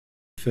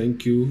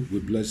Thank you. We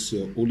bless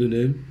your holy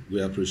name.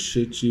 We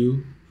appreciate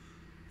you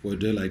for a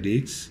day like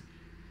this,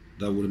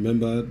 that we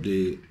remember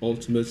the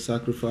ultimate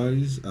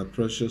sacrifice our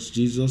precious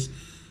Jesus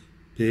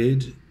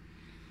paid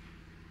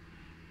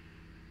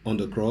on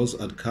the cross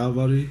at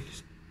Calvary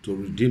to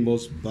redeem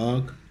us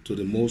back to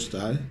the Most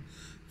High.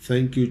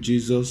 Thank you,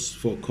 Jesus,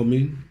 for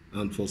coming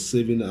and for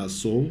saving our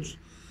souls.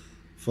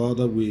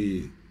 Father,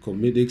 we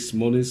commit this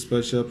morning's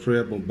special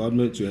prayer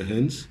bombardment to your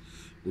hands.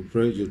 We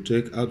pray you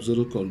take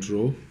absolute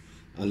control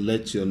and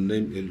let your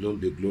name alone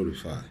be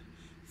glorified.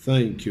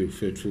 Thank you,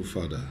 faithful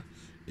Father.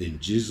 In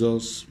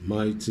Jesus'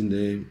 mighty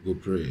name we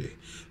pray.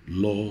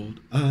 Lord,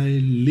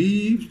 I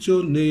lift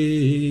your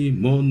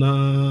name on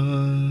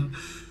high.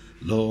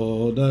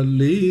 Lord, I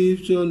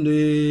lift your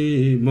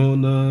name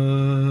on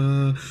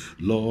high.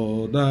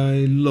 Lord,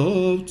 I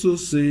love to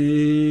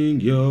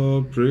sing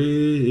your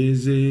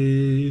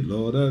praises.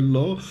 Lord, I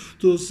love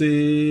to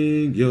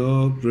sing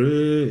your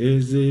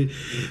praises.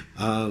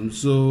 I'm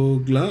so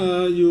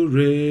glad you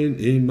reign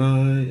in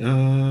my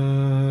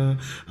heart.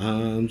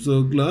 I'm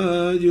so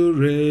glad you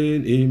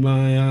reign in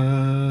my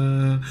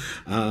heart.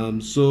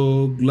 I'm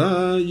so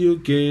glad you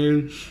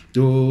came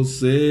to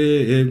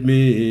save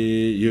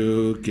me.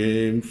 You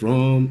came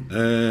from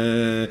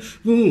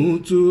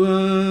heaven to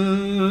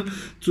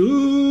earth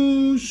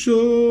to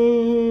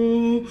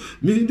show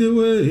me the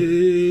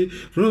way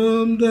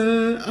from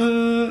the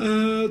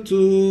earth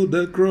to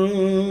the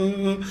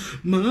cross.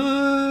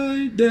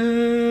 My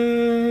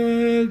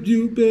debt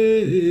you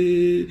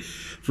paid,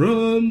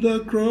 from the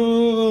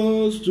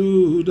cross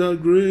to the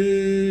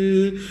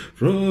grave,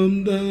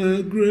 from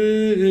the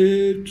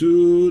grave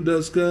to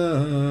the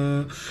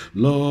sky.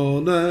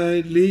 Lord,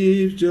 I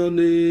lift your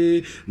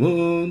name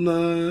on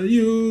high.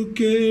 You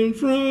came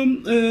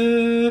from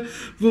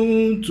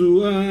heaven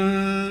to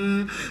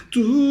earth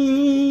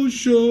to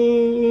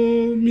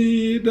show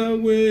me the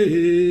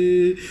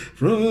way,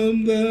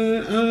 from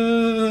the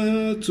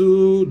earth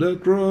to the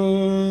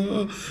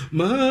cross.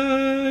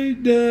 My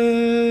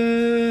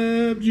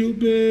debt you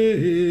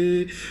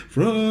pay,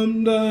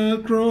 from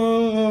the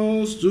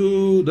cross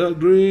to the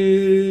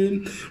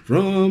grave,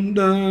 from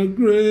the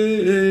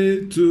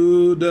grave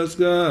to the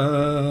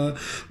sky.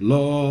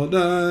 Lord,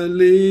 I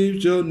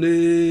lift your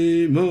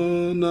name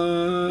on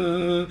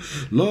high.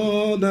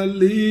 Lord, I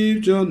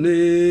lift your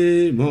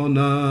name on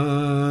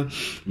high.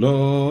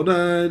 Lord,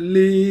 I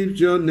lift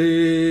your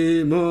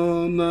name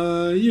on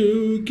high.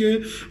 You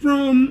came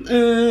from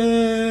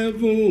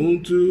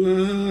heaven to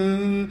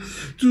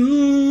earth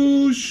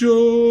to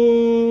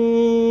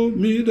show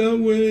me the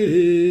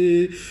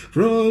way,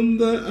 from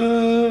the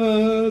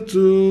earth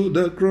to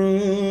the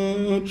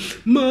cross.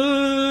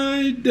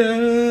 My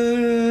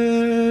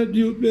debt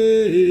you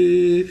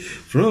pay,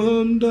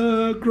 from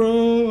the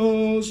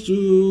cross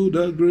to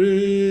the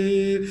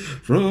grave,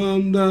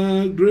 from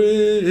the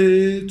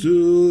grave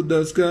to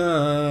the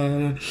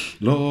sky.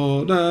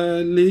 Lord,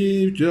 I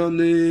lift your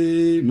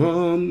name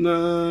on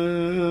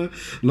high.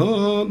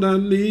 Lord, I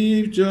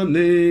lift your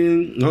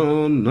name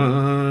on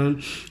high.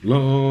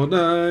 Lord,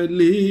 I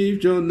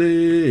lift your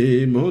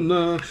name on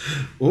high.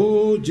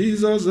 Oh,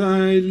 Jesus,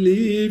 I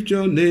lift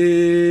your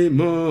name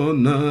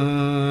on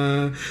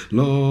high.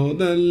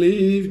 Lord, I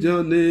lift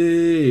your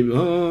name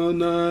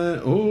on high.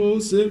 Oh,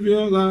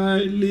 Savior, I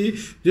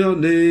lift your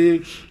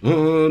name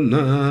on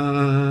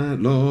high.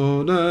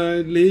 Lord,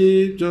 I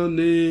lift your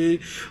name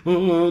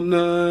on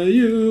high.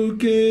 You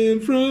came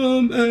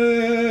from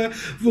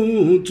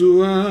heaven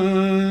to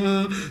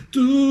earth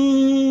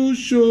to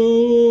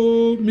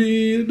show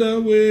me the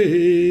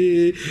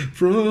way,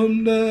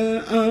 from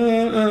the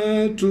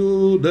earth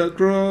to the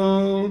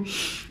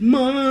cross.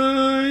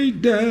 My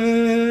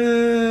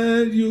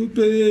debt you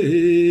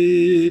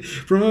pay,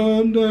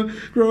 from the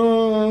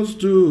cross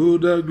to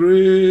the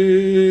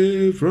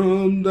grave,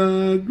 from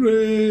the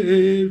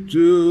grave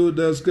to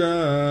the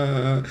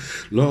sky.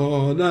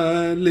 Lord,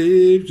 I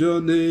lift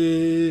your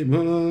name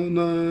on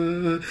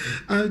high.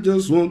 I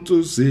just want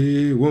to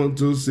say,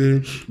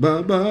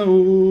 Baba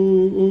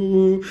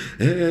oh,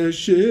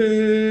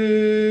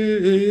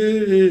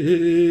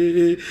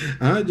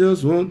 I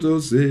just want to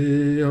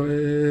say,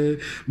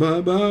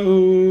 Baba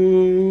oh,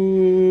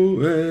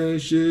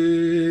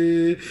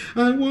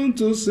 I want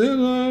to say,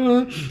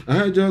 Lord,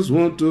 I just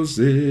want to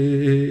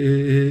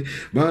say,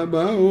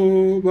 Baba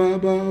oh,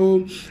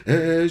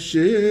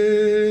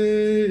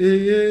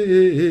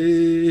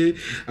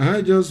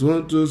 I just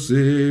want to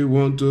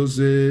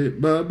say,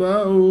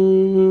 Baba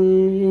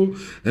oh,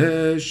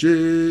 I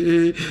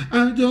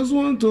just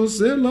want to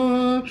say,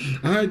 Lord,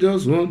 I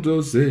just want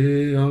to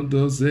say,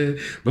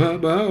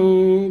 Baba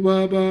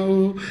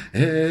oh,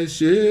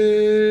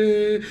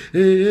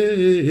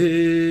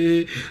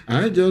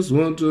 I just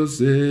want to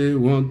say,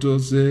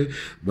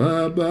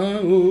 Baba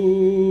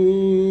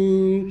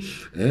oh,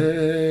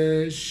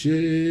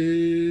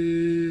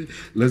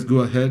 Let's go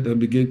ahead and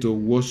begin to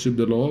worship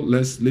the Lord.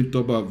 Let's lift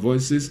up our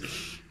voices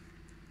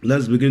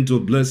Let's begin to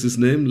bless his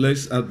name.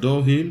 Let's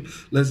adore him.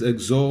 Let's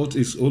exalt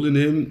his holy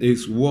name.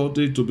 He's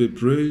worthy to be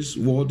praised,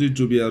 worthy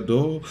to be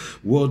adored,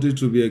 worthy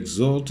to be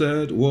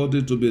exalted,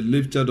 worthy to be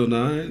lifted on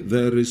high.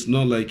 There is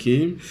none like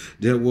him.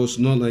 There was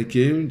none like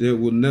him. There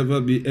will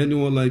never be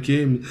anyone like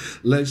him.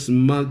 Let's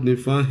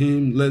magnify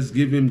him. Let's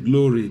give him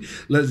glory.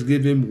 Let's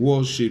give him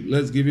worship.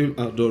 Let's give him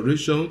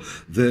adoration.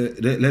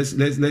 Let's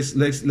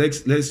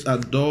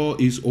adore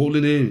his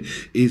holy name.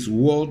 He's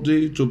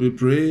worthy to be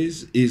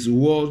praised. He's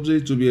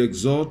worthy to be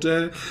exalted.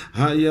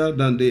 Higher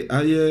than the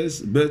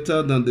highest,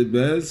 better than the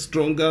best,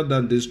 stronger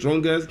than the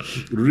strongest,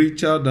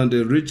 richer than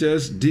the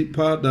richest,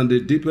 deeper than the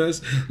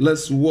deepest.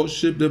 Let's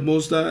worship the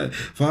Most High.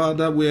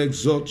 Father, we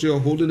exalt your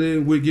holy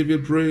name. We give you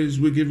praise.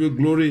 We give you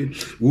glory.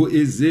 Who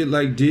is it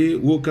like thee?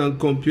 Who can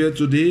compare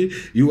to thee?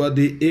 You are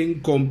the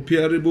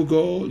incomparable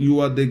God.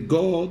 You are the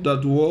God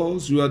that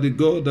was. You are the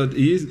God that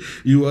is.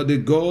 You are the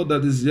God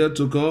that is yet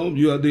to come.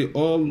 You are the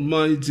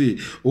Almighty,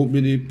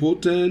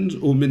 omnipotent,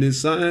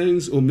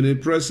 omniscience,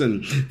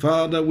 omnipresent.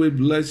 Father, we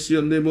bless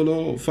your name, O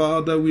Lord.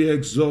 Father, we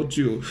exalt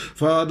you.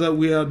 Father,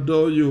 we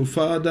adore you.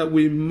 Father,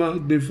 we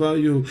magnify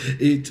you.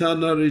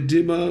 Eternal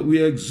Redeemer,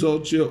 we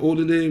exalt your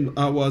holy name.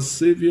 Our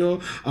Savior,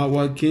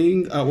 our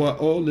King, our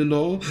all in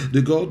all.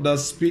 The God that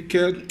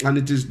speaketh and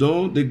it is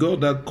done. The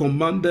God that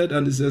commanded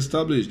and is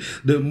established.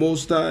 The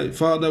Most High.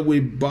 Father,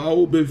 we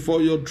bow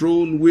before your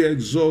throne. We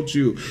exalt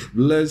you.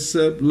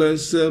 Blessed,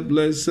 blessed,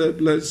 blessed,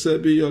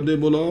 blessed be your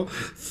name, O Lord.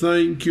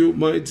 Thank you,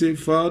 mighty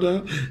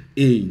Father.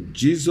 In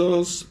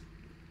Jesus'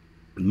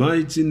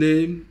 mighty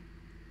name,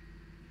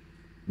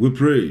 we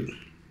pray.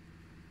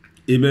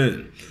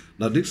 Amen.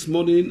 Now this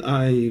morning,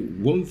 I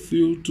want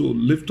you to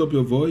lift up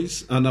your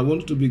voice and I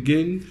want to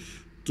begin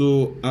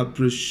to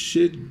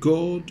appreciate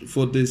God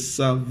for the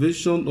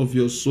salvation of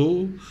your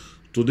soul.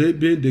 Today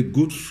being the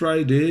Good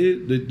Friday,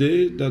 the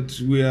day that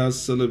we are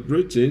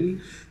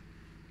celebrating,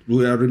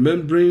 we are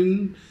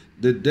remembering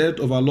the death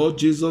of our Lord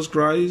Jesus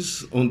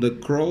Christ on the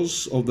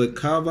cross of the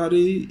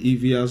Calvary.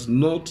 If he has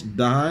not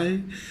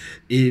died,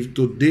 if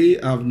today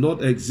have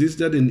not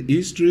existed in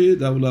history,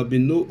 there will have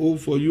been no hope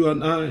for you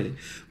and I.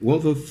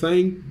 Want to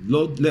thank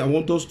Lord. I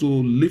want us to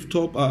lift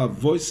up our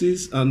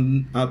voices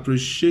and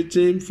appreciate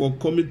him for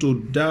coming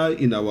to die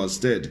in our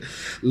stead.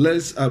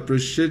 Let's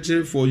appreciate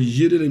him for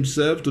yielding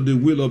himself to the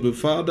will of the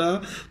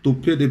Father, to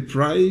pay the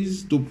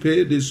price, to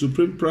pay the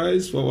supreme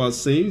price for our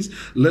sins.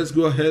 Let's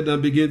go ahead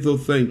and begin to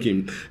thank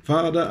him.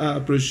 Father, I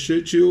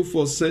appreciate you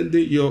for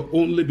sending your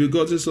only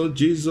begotten Son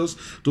Jesus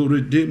to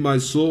redeem my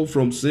soul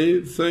from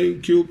sin.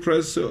 Thank you,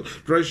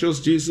 precious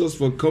Jesus,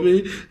 for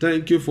coming.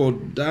 Thank you for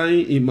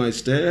dying in my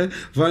stead.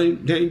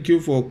 Thank you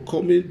for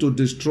coming to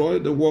destroy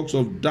the works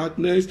of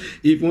darkness,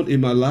 even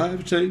in my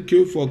life. Thank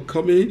you for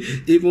coming,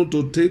 even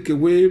to take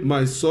away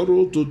my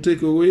sorrow, to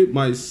take away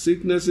my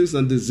sicknesses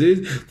and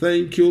disease.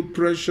 Thank you,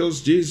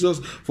 precious Jesus,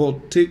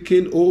 for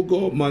taking, oh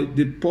God,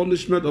 the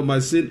punishment of my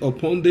sin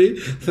upon thee.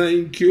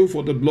 Thank you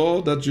for the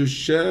blood that you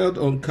shed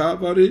on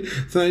Calvary.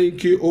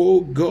 Thank you,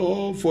 oh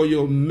God, for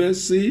your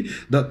mercy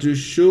that you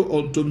show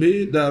unto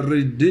me, that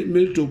redeemed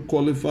me to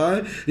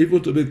qualify,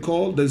 even to be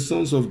called the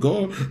sons of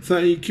God.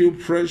 Thank you,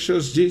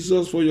 precious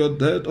Jesus, for your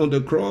death on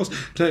the cross.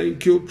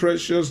 Thank you,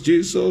 precious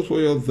Jesus, for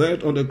your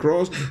death on the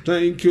cross.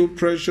 Thank you,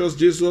 precious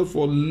Jesus,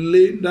 for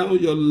laying down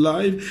your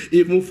life,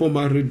 even for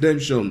my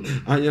redemption.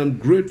 I am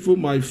grateful,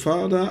 my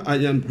Father. I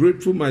am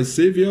grateful, my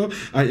Savior.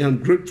 I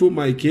am grateful,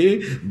 my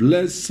King.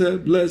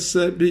 Blessed,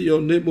 blessed be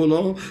your name, O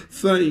Lord.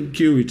 Thank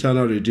you,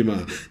 eternal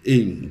Redeemer.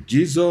 In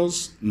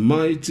Jesus'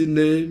 mighty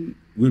name,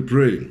 we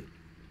pray.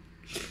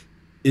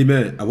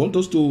 Amen. I want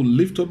us to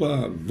lift up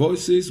our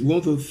voices. We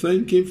want to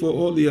thank him for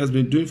all he has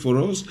been doing for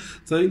us.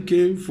 Thank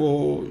him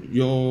for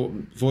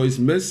his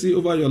mercy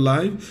over your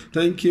life.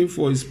 Thank him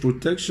for his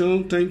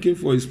protection. Thank him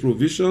for his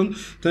provision.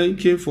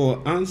 Thank him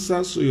for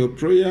answers to your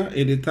prayer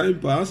in the time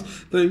past.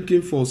 Thank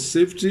him for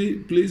safety.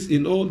 Please,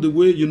 in all the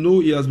way you know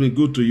he has been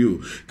good to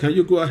you. Can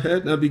you go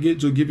ahead and begin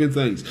to give him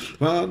thanks?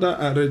 Father,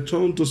 I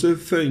return to say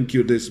thank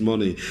you this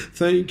morning.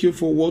 Thank you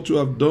for what you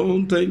have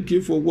done. Thank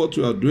you for what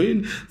you are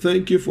doing.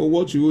 Thank you for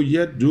what you will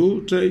yet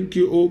do. Thank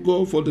you, O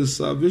God, for the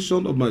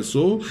salvation of my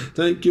soul.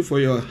 Thank you for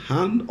your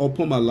hand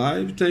upon my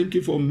life. Thank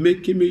you for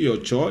making me your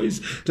choice.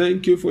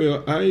 Thank you for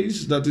your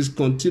eyes that is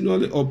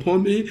continually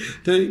upon me.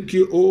 Thank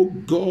you, O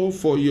God,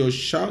 for your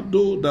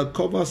shadow that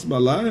covers my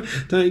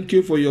life. Thank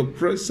you for your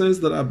presence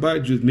that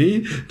abides with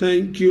me.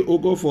 Thank you, O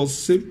God, for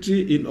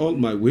safety in all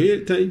my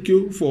way. Thank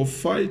you for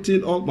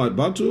fighting all my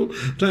battle.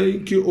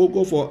 Thank you, O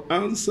God, for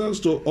answers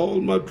to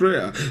all my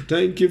prayer.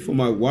 Thank you for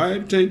my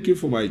wife. Thank you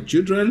for my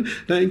children.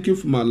 Thank you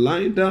for my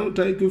life down.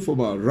 Thank you for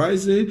my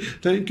rising.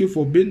 Thank you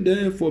for being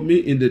there for me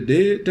in the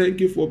day. Thank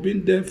you for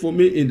being there for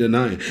me in the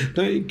night.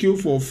 Thank you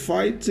for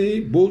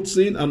fighting both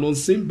seen and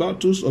unseen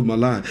battles of my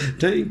life.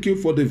 Thank you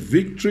for the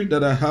victory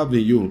that I have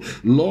in you.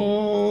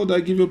 Lord, I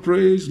give you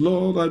praise.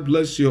 Lord, I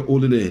bless your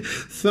holy name.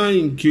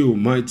 Thank you,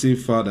 mighty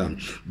Father.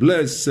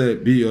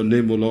 Blessed be your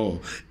name, O Lord.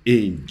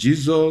 In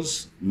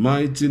Jesus'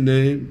 mighty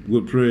name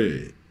we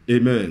pray.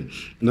 Amen.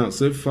 Now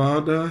say,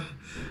 Father,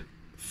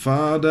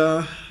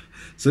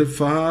 Say,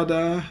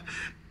 Father,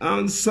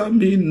 answer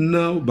me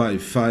now by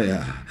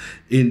fire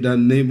in the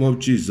name of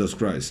Jesus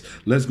Christ.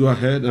 Let's go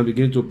ahead and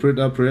begin to pray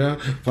that prayer.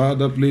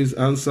 Father, please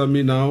answer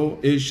me now,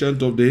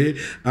 Ancient of Day.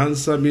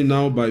 Answer me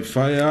now by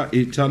fire,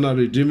 Eternal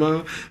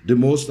Redeemer, the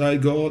Most High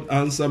God.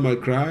 Answer my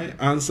cry,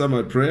 answer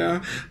my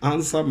prayer,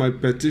 answer my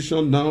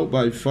petition now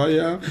by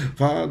fire.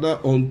 Father,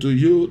 unto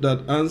you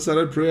that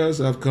answered prayers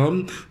have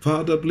come.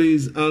 Father,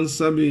 please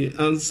answer me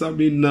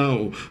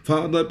now.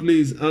 Father,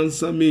 please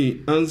answer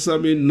me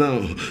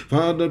now.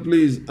 Father,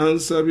 please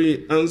answer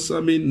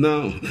me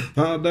now.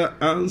 Father,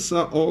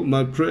 answer all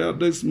my prayer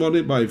this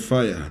morning by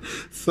fire.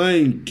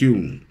 Thank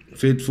you,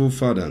 faithful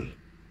Father.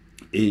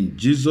 In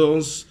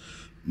Jesus'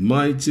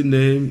 mighty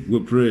name we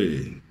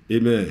pray.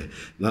 Amen.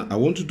 Now I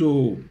want you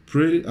to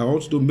pray. I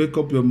want you to make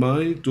up your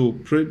mind to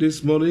pray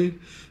this morning,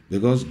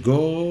 because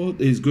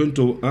God is going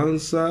to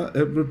answer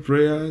every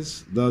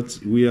prayers that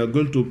we are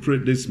going to pray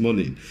this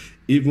morning,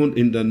 even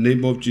in the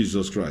name of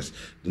Jesus Christ.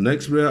 The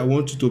next prayer I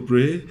want you to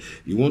pray,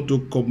 you want to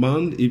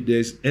command, if there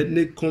is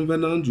any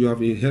covenant you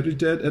have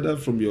inherited either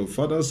from your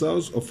father's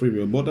house or from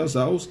your mother's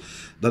house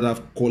that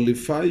have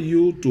qualified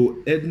you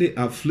to any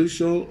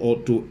affliction or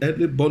to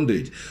any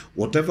bondage,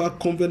 whatever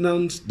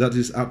covenant that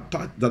is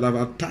attached, that have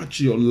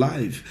attached your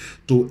life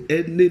to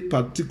any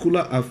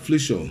particular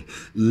affliction,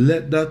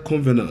 let that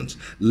covenant,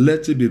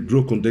 let it be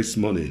broken this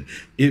morning,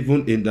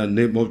 even in the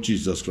name of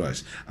Jesus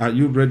Christ. Are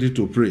you ready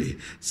to pray?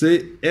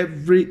 Say,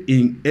 every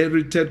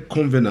inherited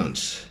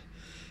covenant.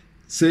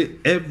 Say,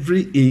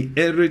 every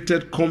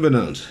inherited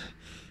covenant.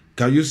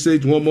 Can you say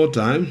it one more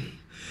time?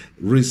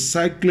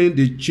 Recycling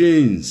the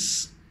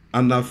chains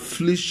and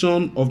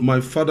affliction of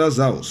my father's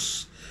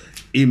house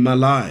in my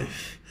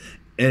life.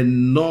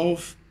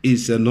 Enough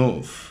is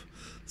enough.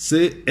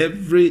 Say,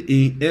 every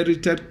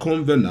inherited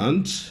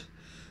covenant,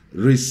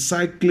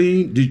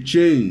 recycling the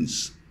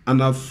chains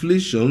and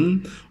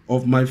affliction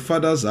of my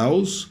father's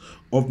house,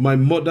 of my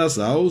mother's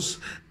house,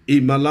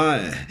 in my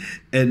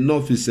life.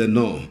 Enough is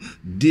enough.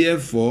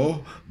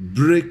 Therefore,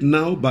 break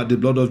now by the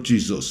blood of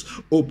Jesus.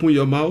 Open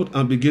your mouth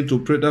and begin to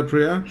pray that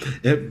prayer.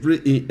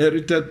 Every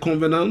inherited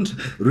covenant,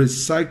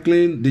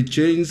 recycling the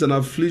chains and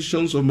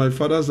afflictions of my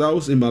father's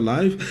house in my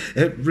life.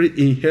 Every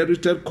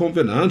inherited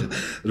covenant,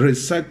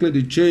 recycling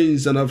the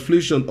chains and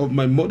affliction of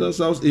my mother's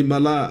house in my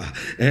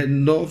life.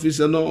 Enough is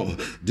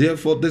enough.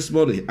 Therefore, this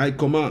morning I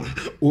command,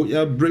 oh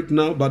yeah, break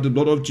now by the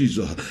blood of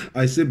Jesus.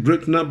 I say,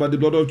 break now by the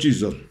blood of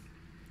Jesus.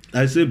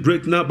 I say,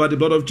 break now by the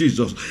blood of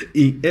Jesus.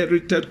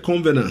 Inherited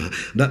covenant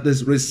that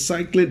is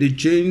recycling the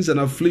chains and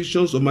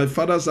afflictions of my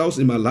father's house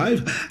in my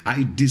life,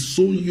 I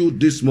disown you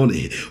this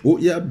morning. Oh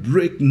yeah,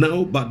 break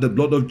now by the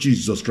blood of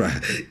Jesus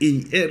Christ.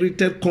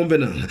 Inherited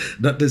covenant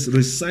that is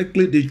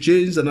recycling the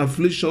chains and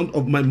affliction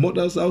of my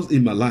mother's house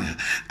in my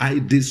life, I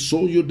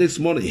disown you this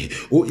morning.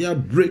 Oh yeah,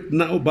 break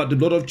now by the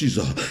blood of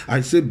Jesus.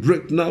 I say,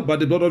 break now by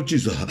the blood of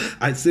Jesus.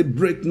 I say,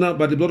 break now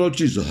by the blood of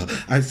Jesus.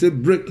 I say,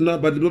 break now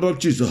by the blood of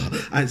Jesus.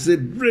 I say,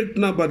 break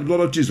now by the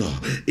blood of Jesus,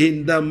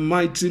 in the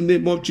mighty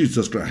name of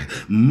Jesus Christ.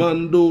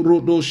 Mando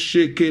rodo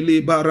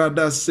shekeli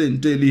barada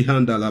senteli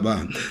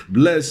handalaba.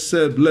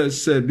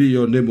 Blessed be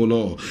your name, O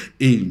Lord.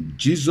 In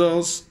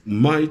Jesus'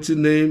 mighty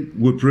name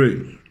we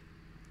pray.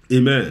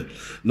 Amen.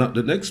 Now,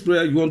 the next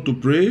prayer you want to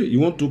pray, you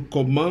want to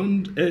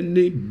command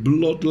any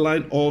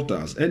bloodline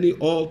altars, any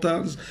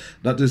altars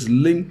that is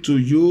linked to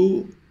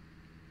you,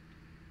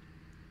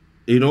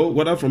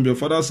 whether from your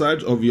father's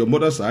side or your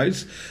mother's side,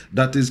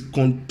 that is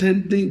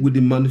contending with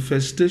the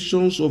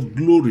manifestations of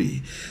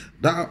glory.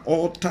 That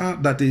altar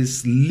that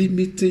is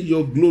limiting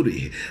your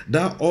glory.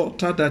 That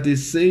altar that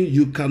is saying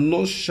you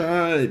cannot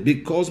shine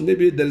because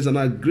maybe there is an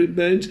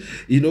agreement,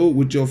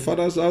 with your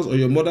father's house or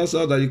your mother's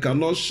house that you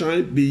cannot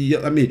shine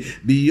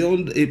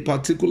beyond a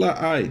particular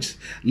height.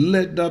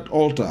 Let that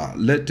altar,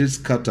 let it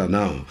scatter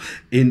now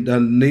in the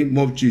name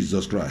of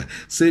Jesus Christ.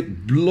 Say,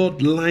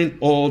 bloodline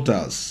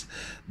altars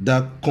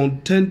that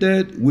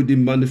contended with the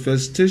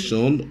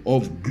manifestation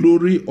of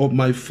glory of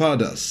my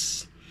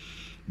fathers.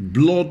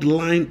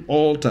 Bloodline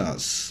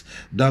altars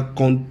that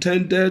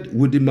contended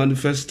with the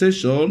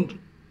manifestation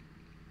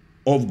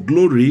of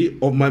glory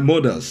of my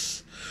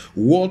mothers.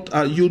 What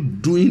are you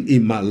doing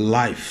in my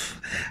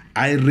life?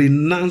 I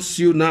renounce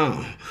you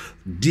now.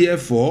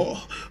 Therefore,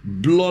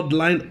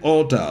 bloodline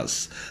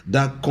altars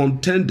that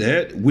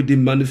contended with the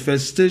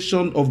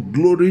manifestation of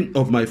glory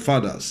of my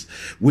fathers,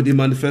 with the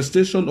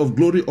manifestation of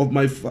glory of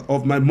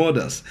my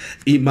mothers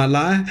in my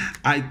life,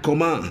 I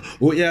command,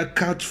 oh yeah,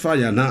 catch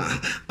fire now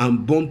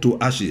and burn to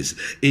ashes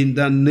in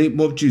the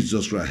name of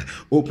Jesus Christ.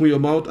 Open your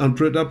mouth and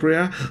pray that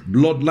prayer.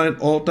 Bloodline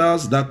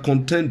altars that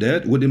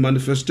contended with the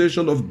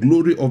manifestation of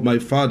glory of my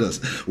fathers.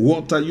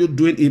 What are you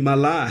doing in my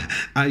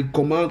life? I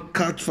command,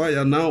 catch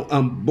fire now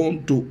and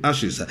burn to ashes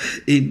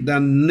ashes in the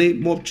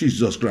name of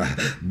Jesus Christ.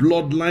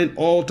 Bloodline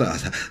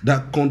altars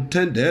that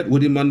contended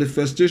with the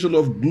manifestation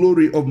of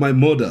glory of my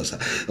mothers,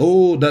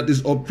 oh, that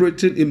is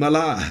operating in my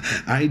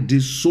life, I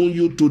disown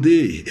you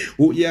today.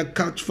 Oh yeah,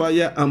 catch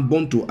fire and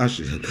burn to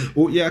ashes.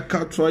 Oh yeah,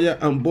 catch fire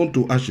and burn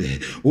to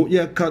ashes. Oh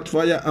yeah, catch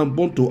fire and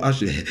burn to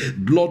ashes.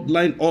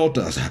 Bloodline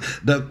altars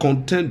that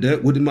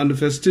contended with the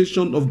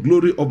manifestation of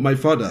glory of my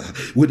father,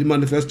 with the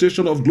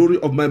manifestation of glory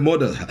of my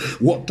mother.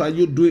 What are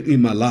you doing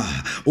in my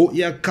life? Oh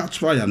yeah, catch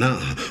fire now.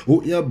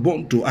 Oh yeah,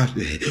 burn to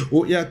ashes.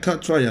 Oh yeah,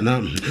 catch fire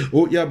now.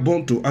 Oh yeah,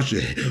 burn to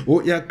ashes.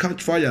 Oh yeah,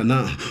 catch fire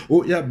now.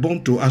 Oh yeah,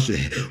 burn to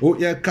ashes. Oh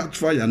yeah, catch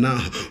fire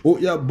now. Oh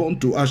yeah, burn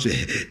to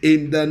ashes.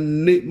 In the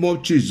name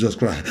of Jesus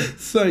Christ.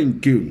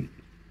 Thank you,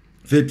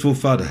 faithful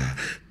Father.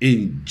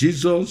 In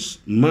Jesus'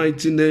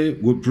 mighty name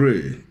we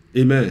pray.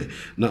 Amen.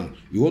 Now,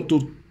 you want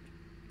to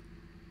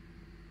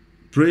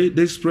pray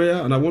this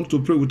prayer, and I want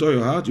to pray with all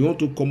your heart. You want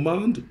to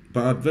command,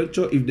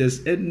 peradventure, if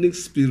there's any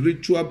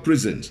spiritual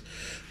presence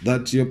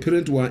that your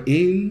parents were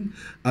in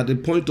at the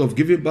point of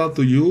giving birth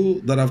to you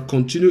that have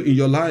continued in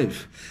your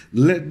life,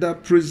 let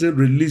that prison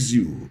release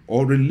you,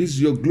 or release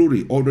your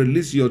glory, or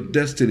release your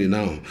destiny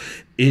now.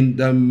 In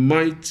the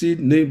mighty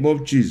name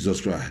of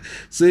Jesus Christ.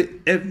 Say,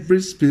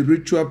 every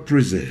spiritual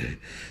prison,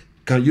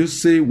 can you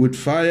say with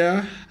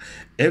fire?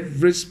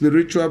 Every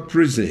spiritual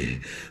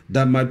prison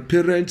that my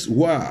parents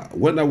were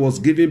when I was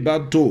giving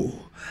birth to,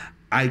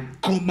 I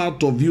come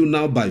out of you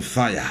now by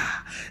fire.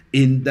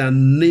 In the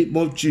name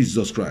of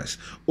Jesus Christ.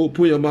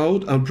 Open your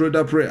mouth and pray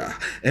that prayer.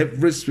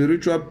 Every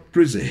spiritual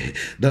prison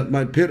that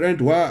my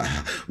parents were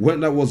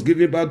when I was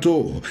giving birth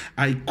to,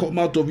 I come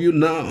out of you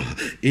now.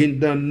 In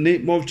the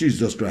name of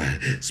Jesus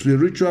Christ.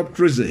 Spiritual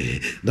prison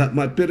that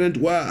my parents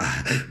were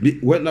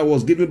when I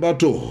was giving birth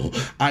to,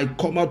 I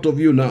come out of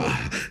you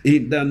now.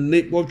 In the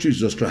name of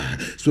Jesus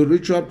Christ.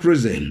 Spiritual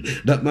prison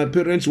that my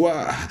parents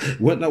were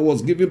when I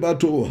was giving birth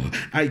to,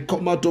 I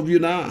come out of you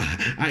now.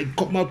 I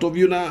come out of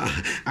you now.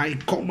 I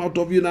come out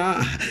of you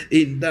now.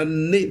 In the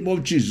name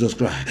of Jesus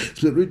Christ.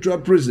 Spiritual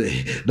prison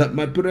that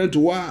my parents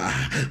were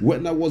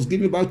when I was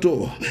giving birth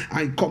to,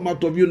 I come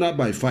out of you now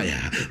by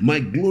fire. My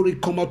glory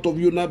come out of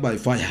you now by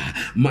fire.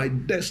 My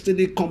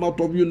destiny come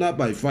out of you now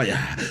by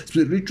fire.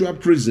 Spiritual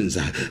prisons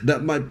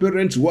that my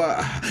parents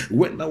were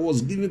when I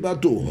was giving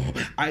birth to,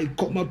 I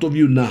come out of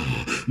you now.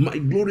 My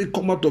glory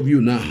come out of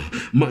you now.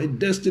 My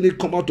destiny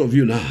come out of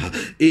you now.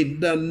 In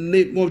the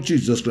name of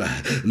Jesus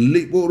Christ.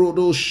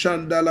 Liborodo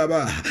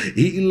Shandalaba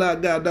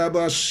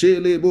Ilagadaba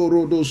Shele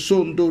Borodo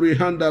Sondori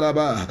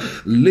Handalaba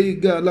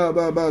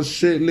Ligalababa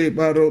Shele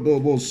Barodo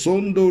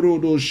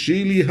Sondorodo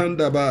Shili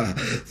Handaba.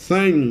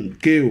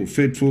 Thank you,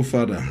 faithful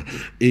Father.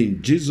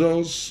 In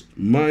Jesus'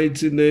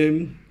 mighty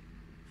name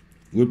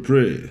we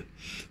pray.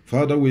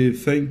 Father, we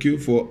thank you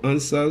for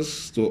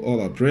answers to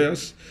all our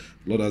prayers.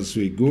 Lord, as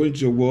we go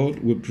into your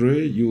word, we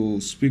pray you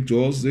speak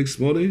to us this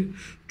morning.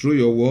 Through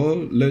your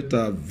word, let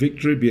our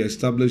victory be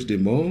established the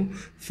more.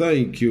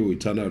 Thank you,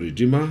 eternal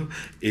Redeemer.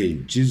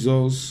 In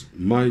Jesus'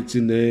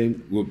 mighty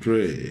name we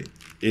pray.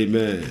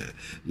 Amen.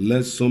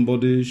 Let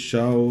somebody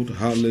shout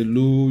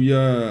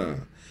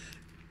hallelujah.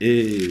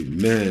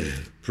 Amen.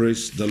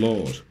 Praise the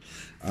Lord.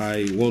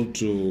 I want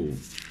to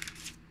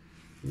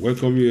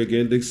welcome you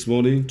again this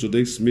morning to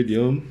this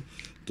medium.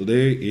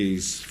 Today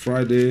is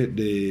Friday,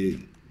 the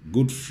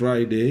Good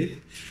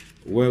Friday,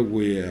 where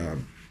we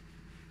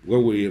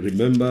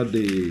remember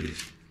the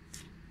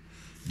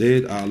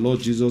day our Lord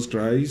Jesus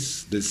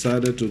Christ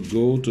decided to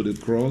go to the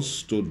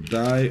cross to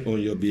die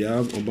on your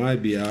behalf, on my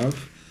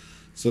behalf,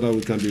 so that we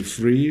can be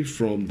free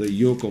from the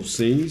yoke of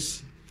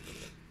sins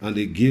and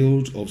the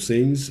guilt of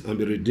sins and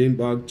be redeemed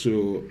back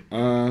to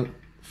our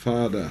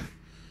Father.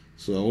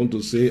 So I want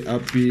to say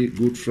happy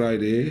Good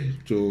Friday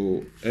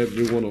to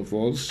every one of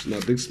us.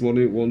 Now this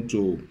morning I want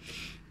to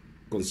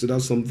consider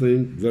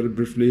something very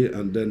briefly,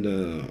 and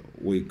then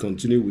we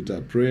continue with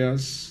our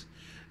prayers.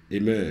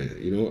 Amen.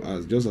 You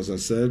know, just as I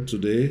said,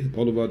 today,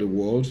 all over the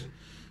world,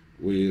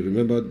 we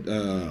remember,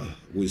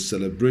 we're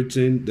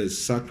celebrating the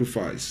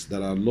sacrifice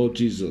that our Lord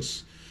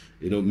Jesus,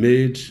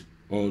 made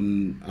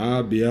on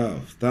our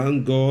behalf.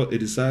 Thank God he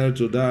decided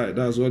to die.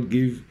 That's what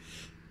gives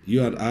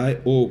you and I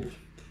hope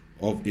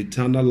of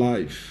eternal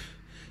life.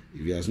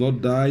 If he has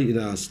not died in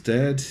our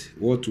stead,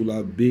 what will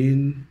have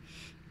been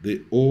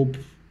the hope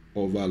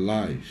of our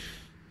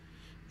life?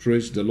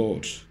 Praise the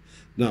Lord.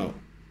 Now,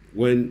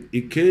 when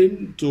he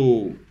came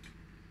to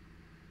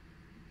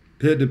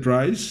pay the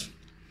price,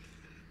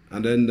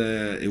 and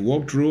then he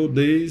walked through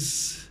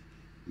this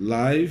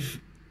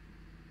life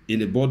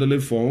in a bodily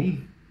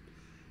form,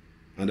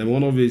 and then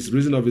one of his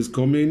reason of his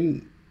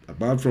coming,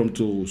 apart from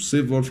to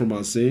save us from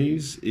our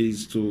sins,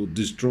 is to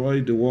destroy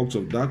the works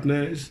of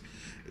darkness,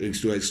 is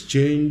to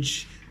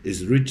exchange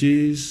his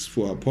riches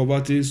for our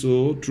poverty.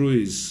 So through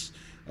his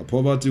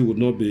poverty would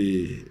not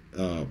be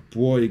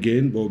poor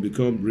again, but will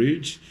become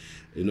rich.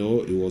 He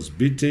was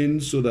beaten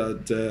so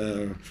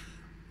that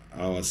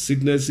our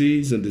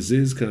sicknesses and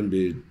disease can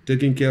be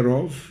taken care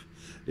of.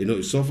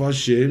 He suffered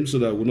shame so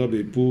that we will not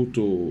be put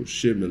to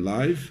shame in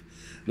life.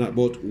 Now,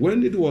 but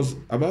when it was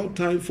about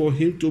time for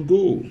him to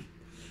go,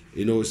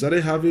 he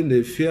started having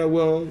a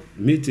farewell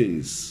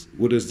meetings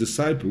with his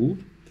disciple.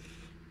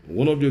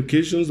 One of the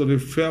occasions of the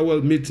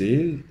farewell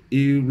meeting,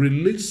 he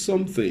released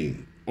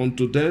something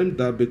unto them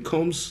that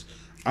becomes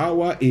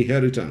our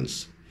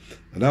inheritance.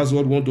 And that's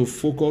what we want to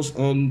focus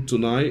on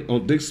tonight,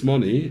 on this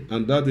morning,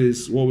 and that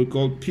is what we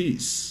call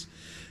peace.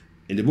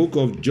 In the book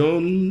of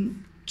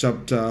John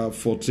chapter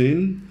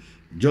 14,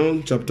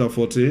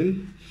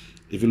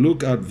 if you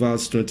look at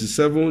verse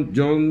 27,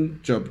 John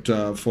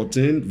chapter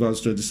 14,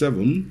 verse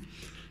 27,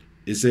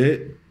 it says,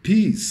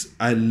 "Peace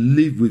I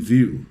leave with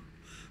you.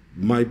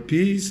 My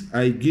peace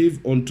I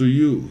give unto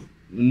you,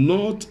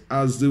 not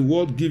as the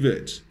world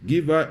giveth,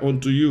 give I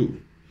unto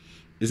you."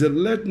 He said,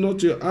 "Let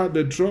not your heart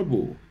be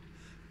troubled,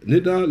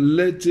 neither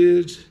let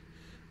it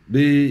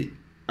be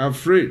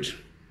afraid."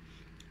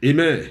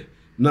 Amen.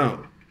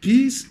 Now,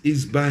 peace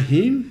is by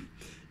him.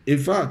 In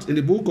fact, in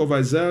the book of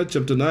Isaiah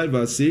chapter 9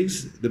 verse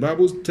 6, the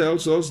Bible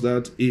tells us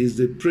that he is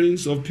the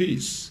Prince of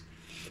Peace.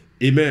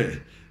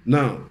 Amen.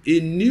 Now, he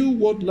knew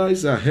what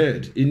lies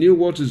ahead. He knew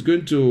what is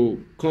going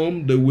to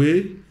come the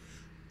way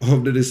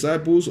of the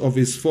disciples, of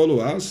his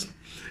followers.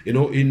 He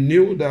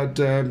knew that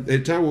a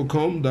time will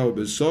come, there will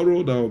be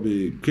sorrow, there will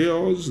be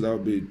chaos, there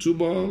will be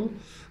turmoil,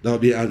 there will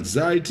be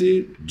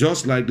anxiety,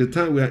 just like the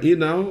time we are in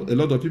now. A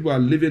lot of people are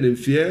living in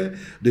fear,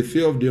 the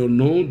fear of the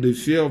unknown, the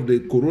fear of the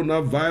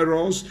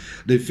coronavirus,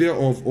 the fear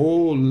of,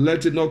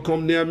 let it not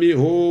come near me.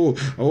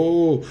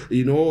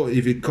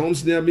 If it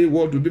comes near me,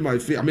 what will be my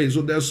fear?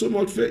 So there's so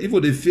much fear,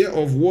 even the fear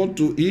of what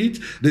to eat,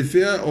 the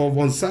fear of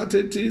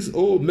uncertainties.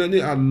 Many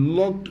are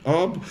locked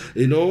up,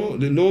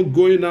 no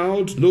going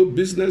out, no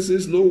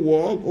businesses, no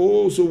work.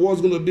 So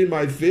what's going to be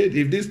my fate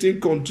if this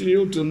thing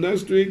continues till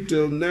next week,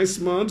 till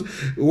next month?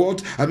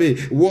 What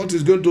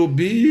is going to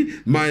be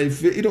my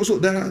fate? So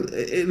there are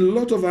a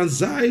lot of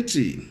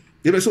anxiety.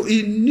 So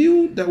he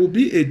knew there would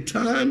be a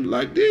time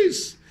like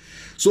this.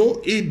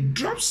 So he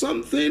dropped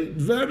something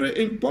very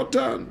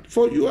important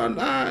for you and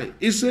I.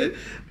 He said,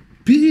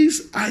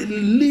 "Peace I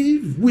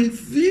leave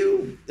with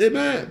you."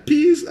 Amen.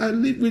 Peace I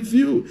leave with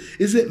you.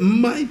 He said,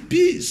 "My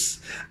peace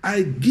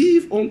I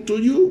give unto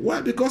you."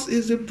 Why? Because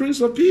he's the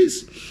Prince of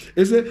Peace.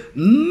 He said,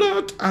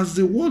 "Not as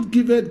the world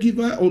giveth, give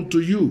I unto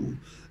you.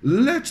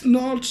 Let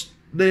not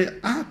the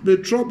heart be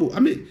troubled."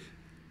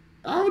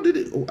 How did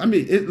it?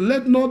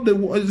 Let not the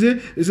world. He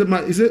said,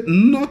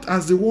 "Not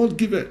as the world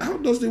giveth." How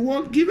does the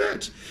world give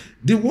it?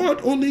 The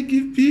world only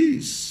give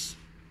peace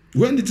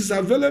when it is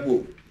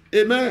available.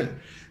 Amen.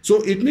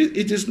 So it means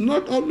it is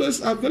not always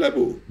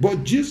available,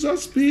 but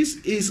Jesus' peace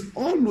is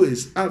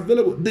always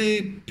available.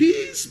 The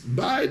peace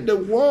by the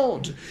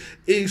world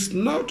is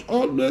not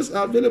always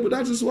available.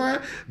 That is why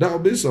there will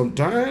be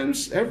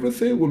sometimes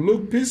everything will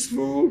look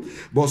peaceful,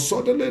 but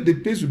suddenly the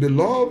peace will be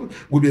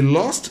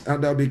lost,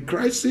 and there will be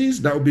crisis,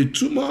 there will be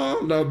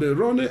turmoil, there will be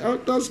running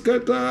after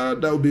scatter,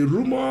 there will be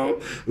rumor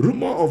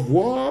of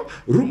war,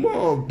 rumor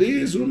of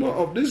this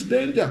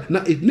danger.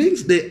 Now it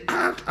means the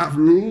heart have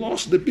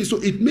lost the peace. So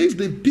it means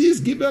the peace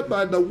given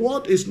by the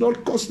world is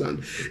not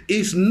constant.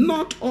 It's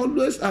not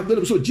always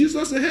available. So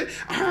Jesus said, "Hey,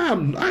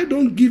 I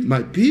don't give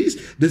my peace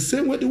the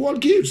same way the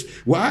world gives."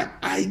 Why?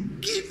 I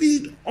give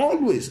it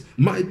always.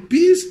 My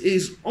peace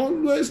is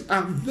always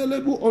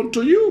available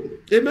unto you.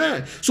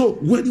 Amen. So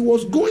when he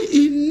was going,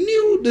 he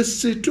knew the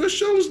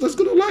situations that's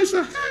going to lie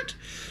ahead.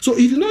 So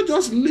he did not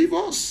just leave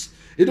us,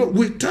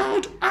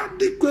 without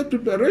adequate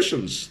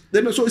preparations.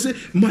 So he said,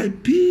 "My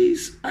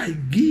peace I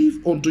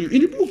give unto you."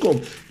 In the book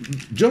of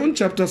John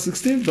chapter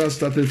 16, verse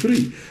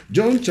 33.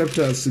 John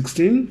chapter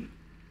 16,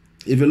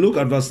 if you look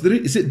at verse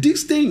 3, he said,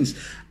 "These things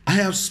I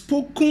have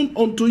spoken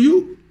unto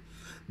you,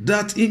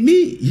 that in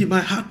me ye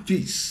might have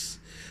peace.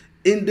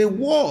 In the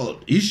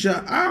world ye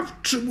shall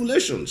have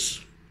tribulations."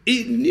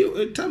 He knew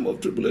a time of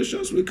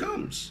tribulations will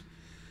come.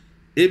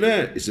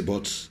 Amen. He said,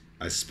 "But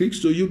I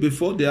speak to you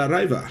before the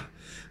arrival.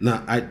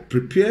 Now I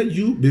prepare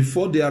you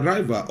before the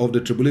arrival of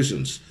the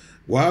tribulations."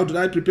 Why did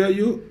I prepare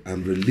you?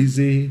 I'm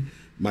releasing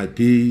my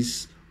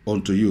peace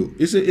unto you.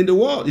 He said, "In the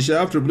world you shall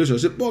have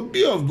tribulations." He said, "But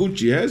be of good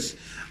cheer.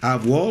 I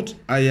have what?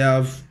 I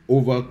have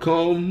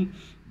overcome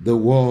the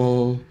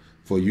world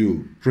for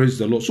you." Praise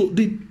the Lord. So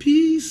the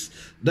peace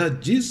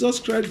that Jesus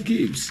Christ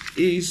gives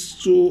is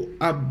to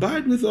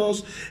abide with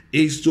us,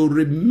 is to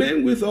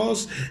remain with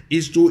us,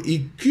 is to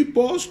equip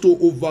us to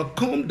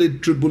overcome the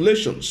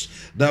tribulations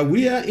that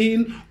we are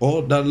in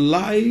or that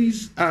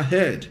lies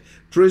ahead.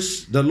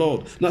 Praise the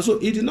Lord. Now, so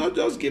he did not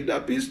just give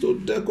that peace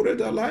to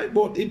decorate our life,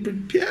 but he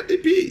prepared the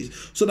peace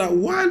so that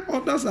while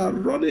others are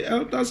running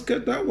helter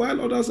skelter, while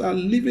others are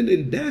living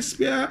in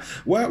despair,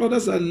 while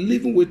others are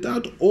living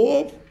without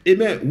hope,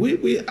 Amen.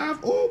 We have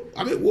hope.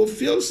 We'll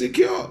feel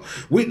secure.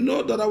 We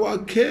know that our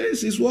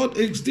case is what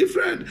is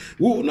different.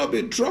 We will not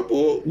be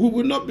troubled. We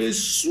will not be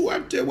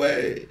swept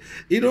away,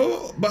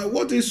 by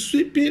what is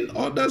sweeping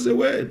others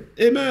away.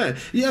 Amen.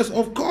 Yes,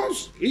 of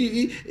course,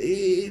 the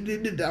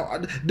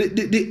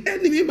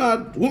enemy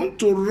might want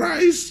to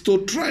rise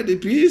to try the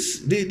peace.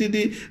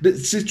 The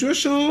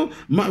situation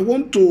might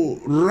want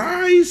to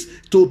rise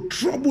to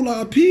trouble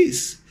our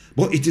peace.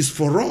 But it is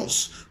for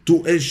us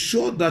to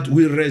ensure that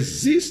we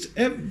resist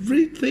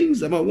everything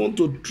that might want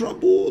to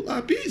trouble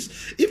our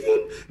peace.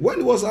 Even when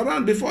it was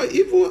around before,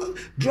 even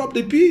drop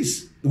the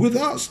peace with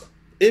us.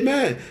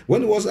 Amen.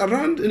 When it was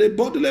around in a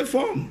bodily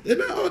form.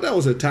 Amen. Oh, that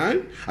was a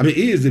time.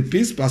 He is the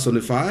peace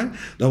personified.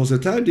 There was a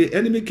time the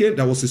enemy came.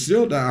 There was a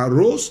situation that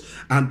arose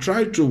and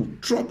tried to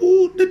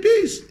trouble the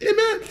peace.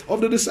 Amen.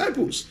 Of the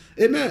disciples.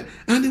 Amen.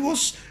 And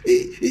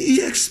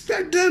he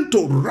expected them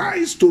to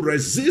rise to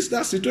resist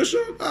that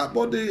situation.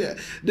 But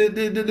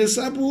the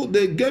disciple,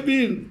 they gave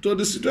in to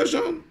the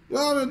situation.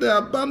 Well, they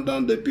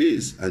abandoned the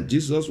peace. And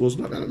Jesus was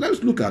not.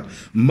 Let's look at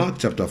Mark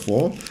chapter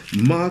 4.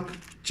 Mark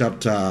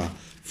chapter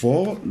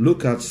 4,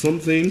 look at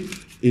something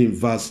in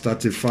verse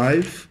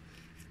 35,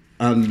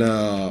 and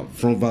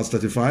from verse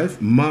 35,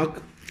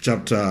 Mark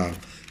chapter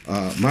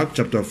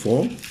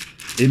 4,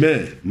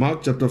 amen.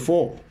 Mark chapter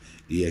 4,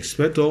 he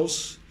expects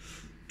us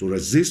to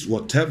resist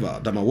whatever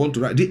that might want to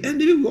rise. The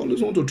enemy will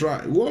always want to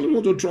try. We always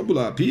want to trouble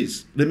our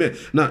peace. Amen.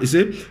 Now, he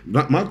said,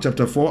 Mark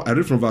chapter 4, I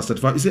read from verse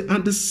 35. He said,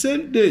 and the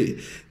same day,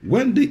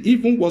 when the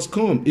even was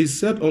come, he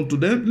said unto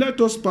them, let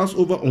us pass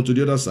over unto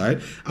the other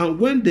side. And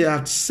when they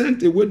had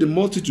sent away the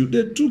multitude,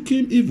 they took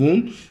him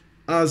even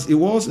as he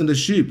was in the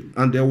ship.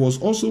 And there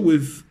was also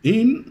with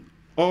him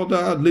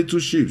other little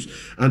ships,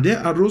 and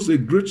there arose a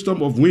great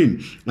storm of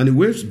wind, and the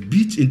waves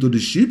beat into the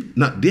ship.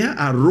 Now there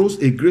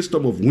arose a great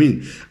storm of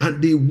wind,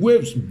 and the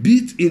waves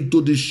beat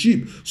into the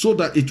ship, so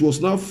that it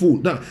was now full.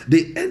 Now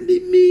the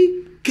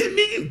enemy came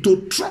in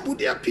to trouble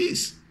their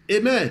peace.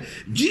 Amen.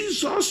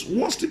 Jesus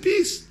wants the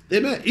peace.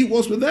 Amen. He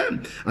was with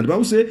them. And the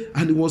Bible says,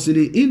 and he was in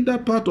the inner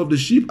part of the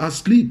ship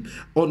asleep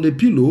on the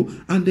pillow,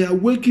 and they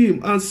awake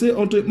him and say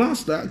unto him,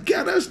 Master,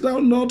 carest thou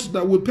not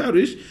that we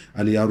perish?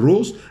 And he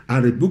arose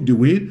and rebuked the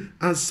wind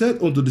and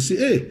said unto the sea,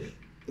 Hey,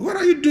 what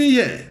are you doing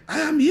here? I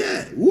am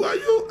here. Who are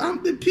you?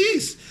 I'm the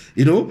peace.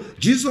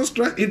 Jesus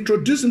Christ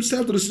introduced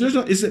himself to the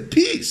situation. He said,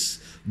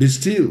 Peace, be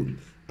still.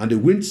 And the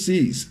wind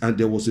ceased, and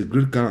there was a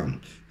great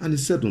calm. And he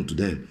said unto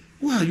them,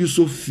 why are you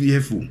so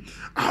fearful?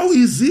 How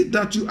is it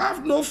that you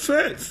have no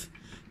faith?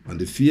 And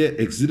the fear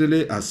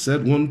exceedingly has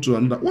said one to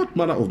another, what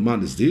manner of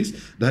man is this,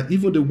 that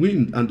even the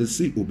wind and the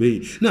sea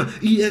obey? Now,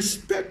 he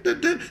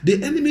expected them.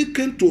 The enemy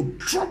came to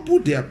trouble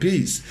their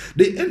peace.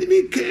 The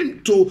enemy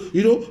came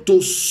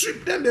to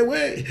sweep them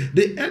away.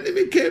 The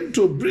enemy came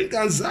to bring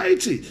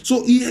anxiety.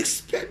 So he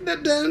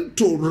expected them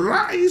to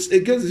rise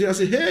against it and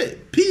say, hey,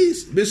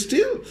 peace, be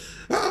still.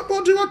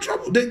 But they were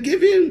troubled. They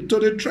gave in to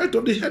the threat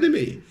of the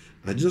enemy.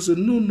 And Jesus said,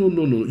 no.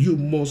 You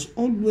must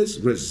always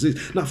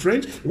resist. Now,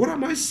 friends, what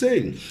am I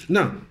saying?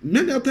 Now,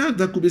 many times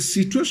there could be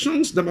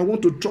situations that might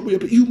want to trouble you.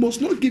 You must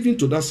not give in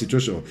to that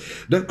situation.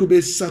 There could be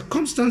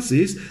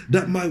circumstances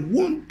that might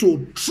want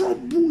to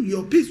trouble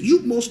your peace. You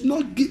must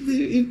not give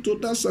in to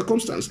that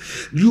circumstance.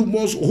 You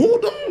must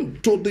hold on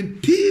to the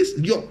peace.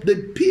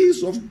 The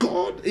peace of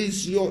God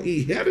is your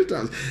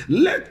inheritance.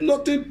 Let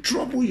nothing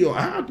trouble your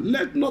heart.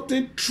 Let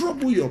nothing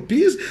trouble your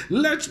peace.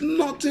 Let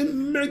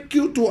nothing make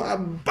you to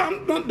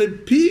abandon the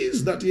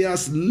peace that he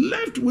has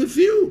left with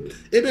you.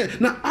 Amen.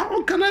 Now,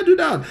 how can I do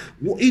that?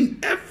 In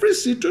every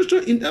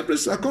situation, in every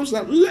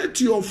circumstance,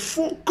 let your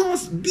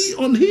focus be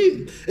on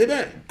him.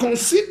 Amen.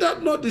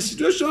 Consider not the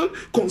situation,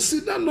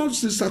 consider not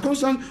the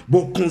circumstance,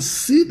 but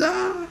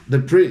consider the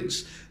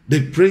Prince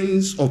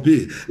of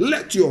Peace.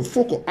 Let your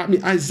focus,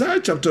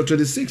 Isaiah chapter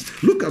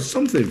 26, look at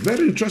something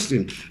very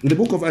interesting. In the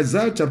book of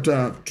Isaiah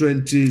chapter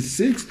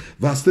 26,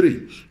 verse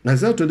 3.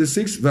 Isaiah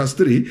 26, verse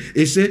 3,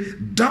 it says,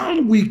 thou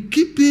will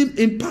keep him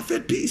in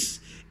perfect peace.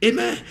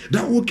 Amen.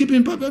 That will keep him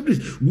in perfect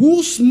peace.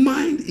 Whose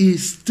mind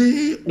is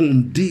stayed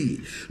on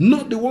thee,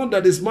 not the one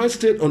that is mind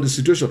stayed on the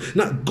situation.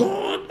 Now,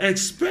 God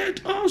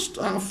expects us,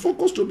 our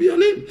focus to be on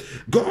him.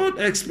 God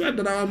expects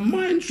that our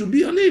mind should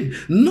be on him,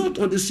 not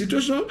on the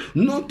situation,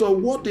 not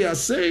on what they are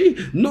saying,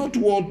 not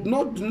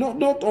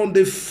on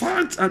the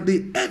facts and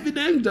the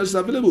evidence that's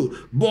available,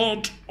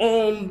 but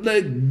on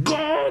the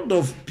God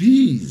of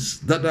peace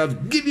that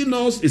have given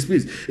us his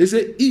peace. He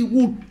said, he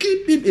will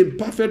keep him in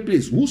perfect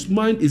peace, whose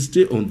mind is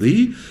stayed on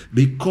thee,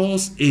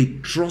 because he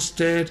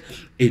trusted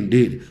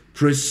indeed.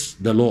 Praise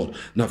the Lord.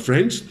 Now,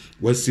 friends,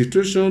 when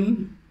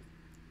situation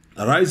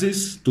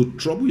arises to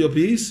trouble your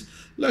peace,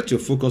 let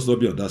your focus not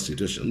be on that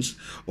situations.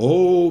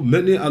 Oh,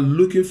 many are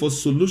looking for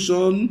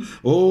solution.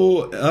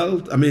 Oh,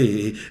 health,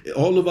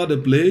 all over the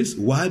place.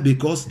 Why?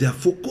 Because their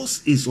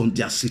focus is on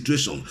their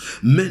situation.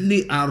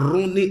 Many are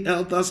running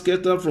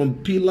helter-skelter from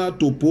pillar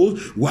to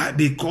post. Why?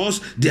 Because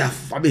their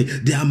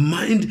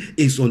mind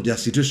is on their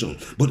situation.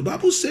 But the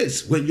Bible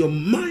says, when your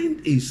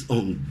mind is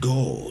on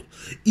God,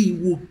 he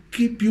will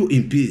keep you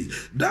in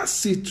peace. That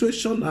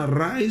situation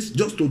arise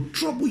just to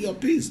trouble your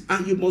peace,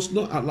 and you must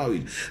not allow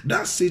it.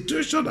 That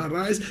situation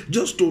arise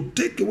just to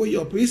take away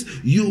your peace.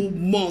 You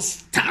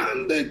must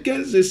stand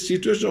against the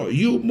situation.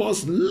 You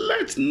must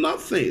let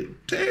nothing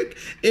take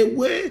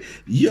away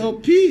your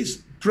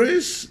peace.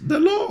 Praise the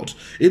Lord.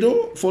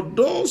 For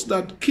those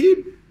that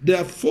keep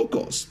their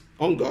focus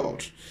on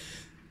God,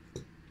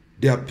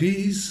 their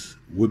peace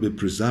will be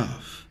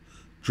preserved.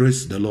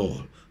 Praise the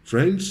Lord.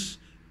 Friends,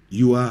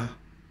 you are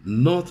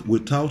not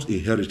without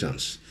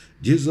inheritance.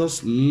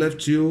 Jesus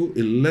left you,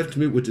 he left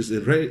me with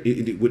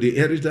the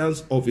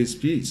inheritance of his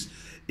peace.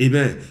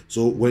 Amen.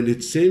 So when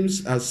it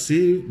seems as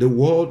if the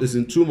world is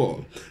in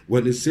turmoil,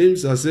 when it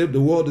seems as if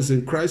the world is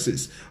in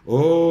crisis,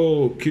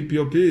 keep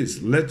your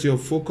peace. Let your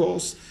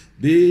focus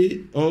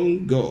be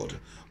on God.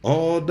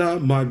 All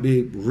that might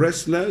be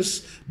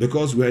restless,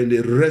 because we're in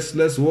a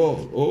restless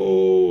world.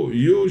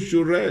 You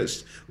should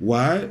rest.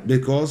 Why?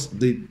 Because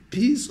the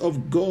peace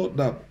of God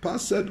that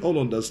passeth all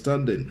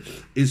understanding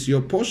is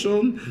your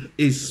portion,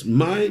 is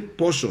my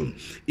portion.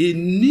 He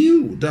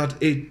knew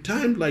that a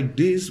time like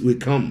this will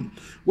come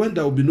when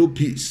there will be no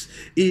peace.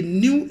 He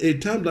knew a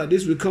time like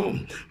this will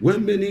come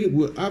when many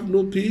will have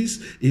no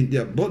peace in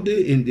their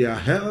body, in their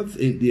health,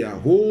 in their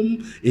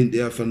home, in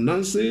their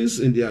finances,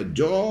 in their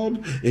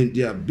job, in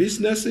their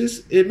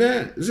businesses.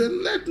 Amen. He said,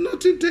 let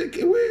nothing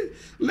take away.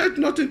 Let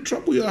nothing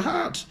trouble your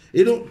heart.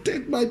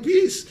 Take my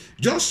peace.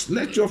 Just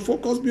let your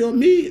focus be on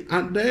me,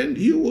 and then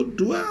you will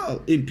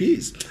dwell in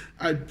peace.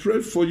 I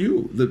pray for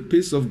you. The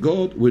peace of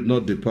God will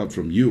not depart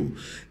from you.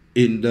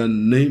 In the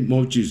name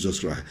of Jesus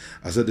Christ.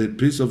 I said the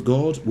peace of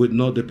God will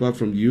not depart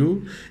from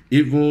you,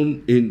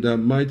 even in the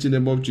mighty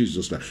name of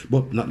Jesus Christ.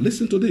 But now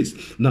listen to this.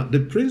 Now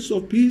the Prince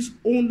of Peace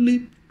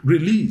only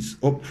release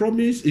or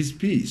promise his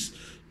peace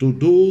to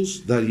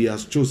those that he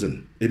has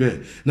chosen.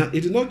 Amen. Now,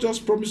 he did not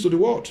just promise to the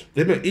world.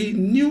 Amen. He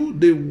knew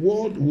the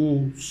world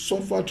will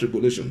suffer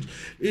tribulations.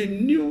 He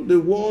knew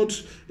the world,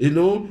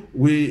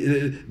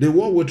 the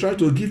world will try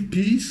to give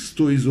peace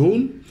to his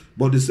own.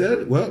 But he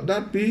said,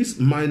 that peace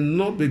might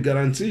not be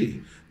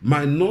guaranteed,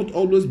 might not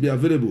always be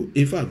available.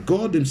 In fact,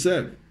 God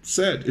himself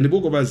said in the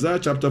book of Isaiah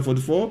chapter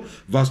 44,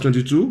 verse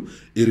 22,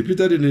 he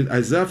repeated it in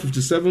Isaiah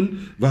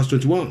 57, verse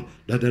 21,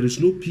 that there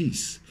is no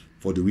peace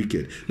for the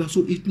wicked. Now,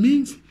 so it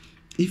means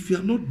if you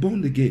are not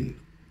born again,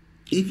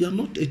 if you are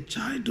not a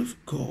child of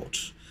God,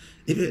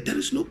 there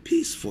is no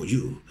peace for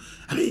you.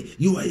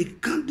 You are a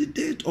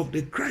candidate of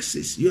the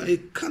crisis. You are a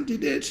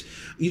candidate,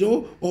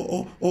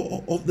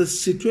 of the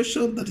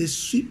situation that is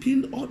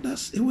sweeping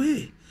others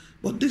away.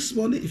 But this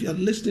morning, if you are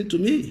listening to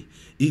me,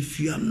 if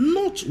you are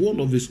not one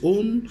of his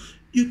own,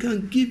 you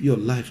can give your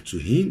life to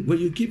him. When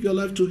you give your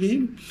life to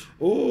him,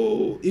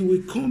 he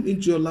will come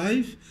into your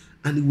life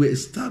and he will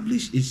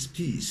establish his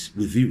peace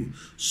with you.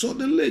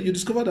 Suddenly, you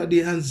discover that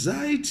the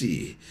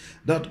anxiety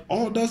that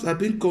others have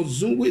been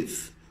consumed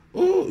with,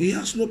 he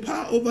has no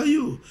power over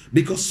you,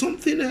 because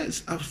something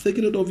else has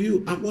taken it of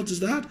you. And what is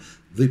that?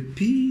 The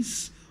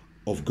peace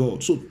of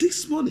God. So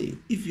this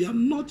morning, if you are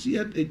not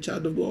yet a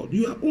child of God,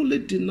 you are only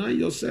denying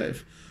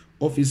yourself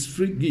of his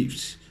free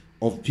gift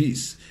of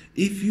peace.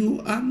 If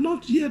you are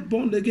not yet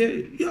born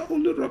again, you are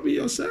only robbing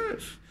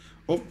yourself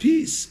of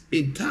peace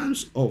in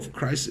times of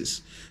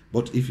crisis.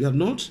 But if you are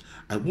not,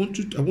 I want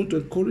to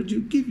encourage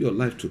you, give your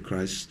life to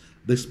Christ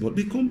this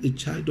morning. Become a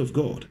child of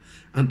God,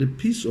 and the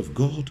peace of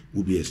God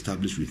will be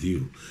established with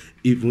you,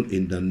 even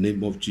in the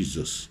name of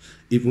Jesus,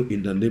 even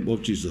in the name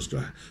of Jesus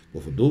Christ.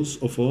 But for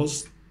those of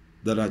us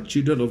that are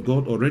children of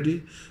God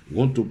already, we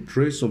want to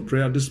pray some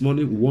prayer this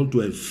morning. We want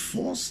to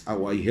enforce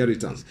our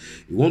inheritance.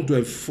 We want to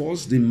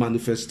enforce the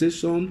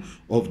manifestation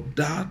of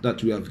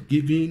that we have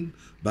given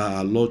by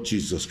our Lord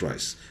Jesus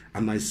Christ.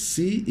 And I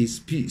see his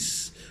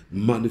peace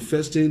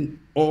manifesting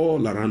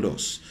all around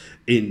us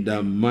in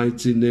the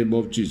mighty name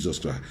of Jesus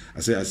Christ.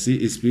 I see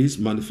his peace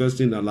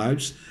manifesting in our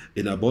lives,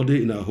 in our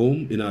body, in our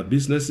home, in our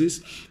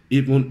businesses,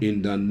 even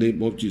in the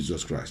name of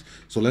Jesus Christ.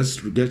 So let's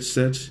get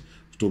set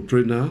to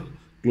pray now.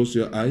 Close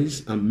your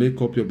eyes and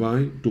make up your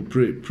mind to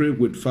pray. Pray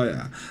with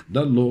fire.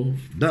 The Lord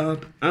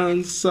that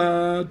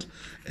answered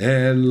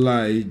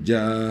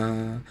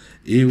Elijah,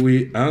 he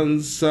will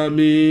answer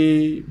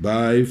me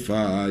by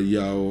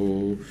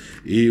fire.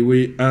 He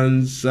will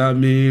answer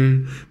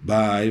me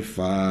by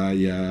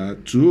fire.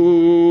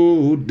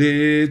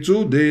 Today,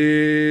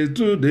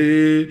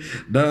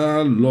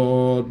 the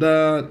Lord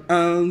that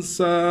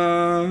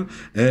answered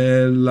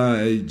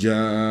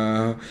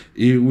Elijah,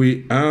 he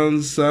will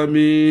answer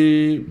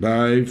me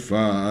by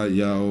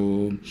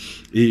fire.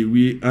 He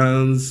will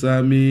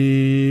answer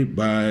me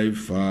by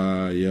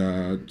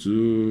fire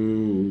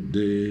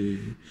today.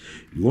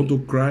 You want to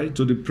cry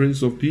to the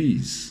Prince of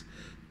Peace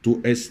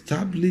to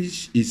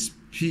establish his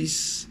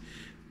peace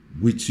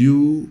with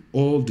you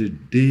all the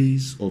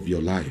days of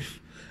your life.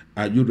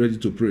 Are you ready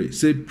to pray?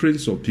 Say,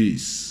 Prince of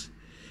Peace.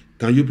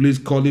 Can you please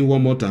call him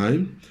one more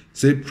time?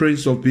 Say,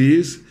 Prince of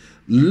Peace,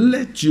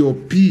 let your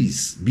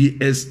peace be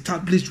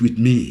established with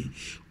me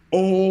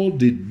all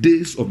the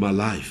days of my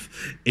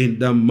life, in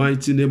the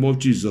mighty name of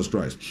Jesus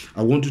Christ.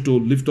 I want you to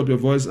lift up your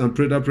voice and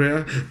pray that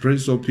prayer.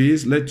 Prince of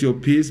Peace, let your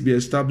peace be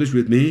established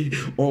with me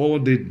all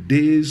the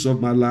days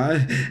of my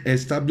life.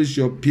 Establish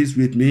your peace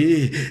with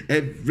me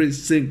every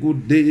single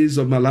days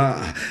of my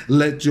life.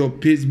 Let your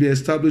peace be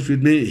established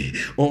with me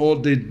all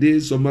the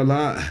days of my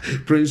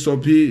life. Prince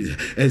of Peace,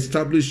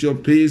 establish your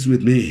peace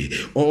with me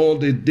all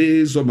the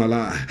days of my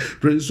life.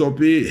 Prince of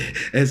Peace,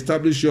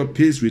 establish your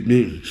peace with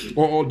me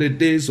all the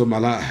days of my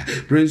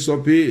life. Prince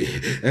of Peace,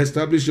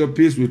 establish your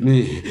peace with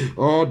me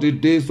all the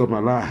days of my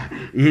life.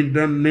 In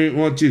the name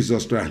of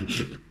Jesus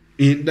Christ.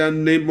 In the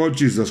name of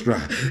Jesus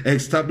Christ,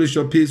 establish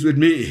your peace with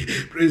me.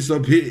 Prince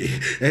of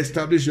Peace,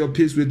 establish your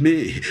peace with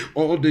me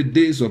all the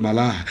days of my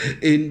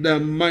life. In the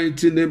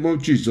mighty name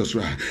of Jesus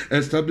Christ,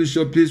 establish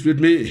your peace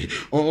with me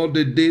all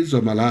the days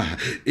of my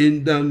life.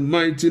 In the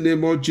mighty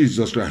name of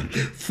Jesus Christ.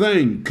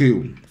 Thank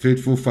you,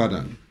 faithful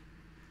Father.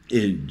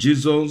 In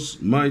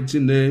Jesus' mighty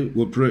name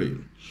we pray.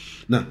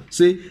 Now,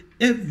 say,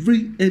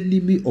 every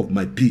enemy of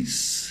my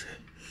peace.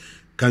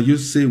 Can you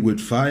say with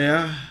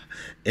fire?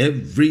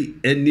 Every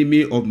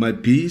enemy of my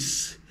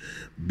peace,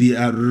 be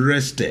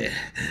arrested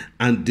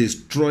and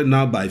destroyed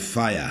now by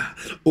fire.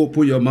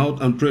 Open your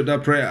mouth and pray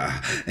that prayer.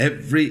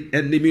 Every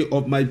enemy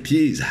of my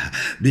peace,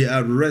 be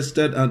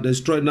arrested and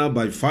destroyed now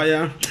by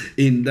fire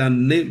in the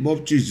name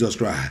of Jesus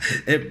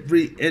Christ.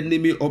 Every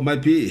enemy of my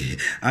peace,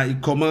 I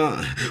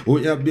command,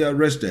 be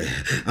arrested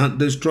and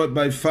destroyed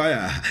by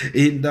fire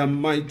in the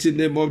mighty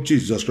name of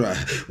Jesus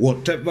Christ.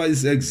 Whatever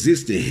is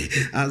existing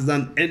as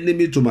an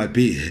enemy to my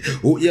peace,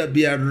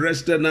 be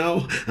arrested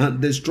now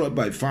and destroyed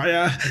by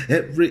fire.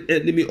 Every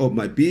enemy of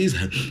my peace,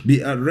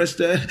 be arrested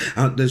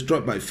and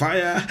destroyed by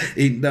fire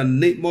in the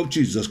name of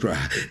Jesus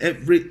Christ.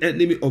 Every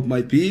enemy of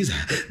my peace,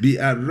 be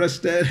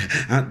arrested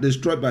and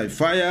destroyed by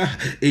fire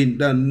in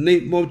the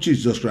name of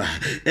Jesus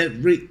Christ.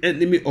 Every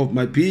enemy of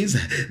my peace,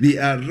 be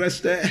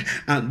arrested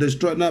and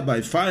destroyed now by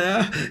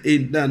fire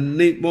in the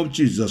name of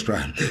Jesus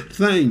Christ.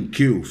 Thank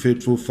you,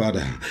 faithful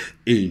Father.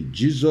 In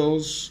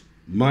Jesus'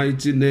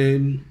 mighty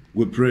name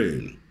we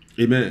pray.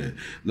 Amen.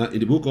 Now, in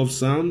the book of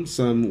Psalm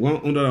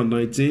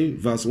 119,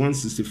 verse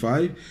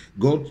 165,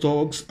 God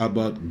talks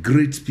about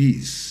great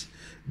peace.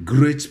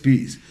 Great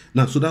peace.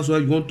 Now, so that's why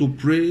you want to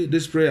pray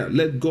this prayer.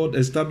 Let God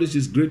establish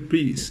His great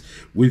peace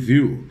with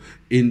you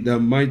in the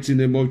mighty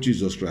name of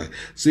Jesus Christ.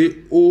 Say,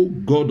 "Oh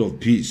God of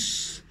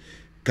peace."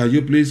 Can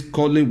you please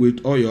call Him with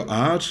all your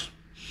heart?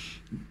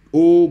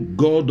 "Oh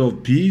God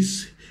of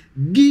peace,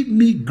 give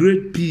me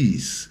great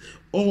peace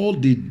all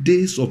the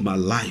days of my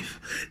life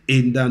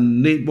in the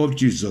name of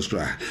Jesus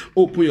Christ."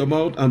 Open your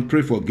mouth and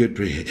pray for great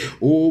peace.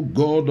 Oh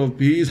God of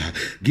peace,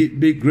 give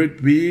me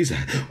great peace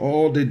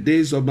all the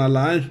days of my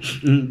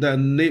life in the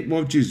name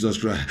of Jesus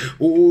Christ.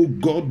 Oh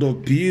God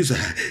of peace,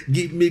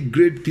 give me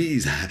great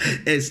peace.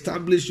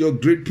 Establish your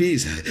great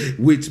peace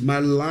with my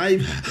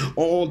life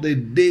all the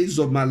days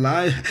of my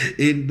life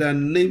in the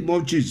name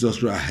of Jesus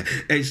Christ.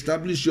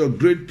 Establish your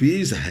great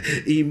peace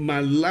in my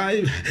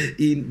life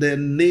in the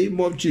name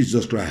of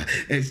Jesus Christ.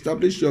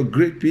 Establish your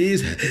great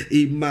peace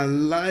in my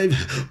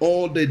life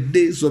all the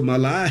days of my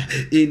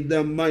life in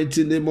the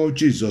mighty name of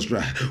Jesus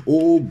Christ.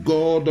 Oh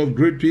God of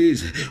great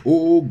peace,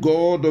 oh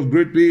God of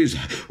great peace,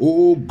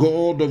 oh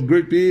God of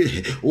great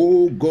peace,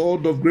 oh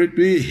God of great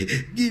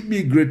peace, give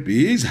me great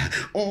peace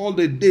all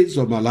the days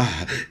of my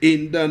life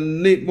in the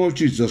name of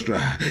Jesus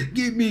Christ.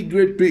 Give me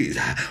great peace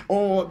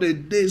all the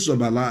days of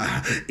my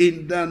life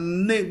in the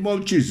name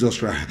of Jesus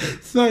Christ.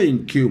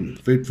 Thank you,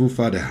 faithful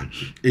Father.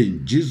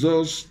 In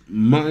Jesus'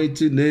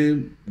 mighty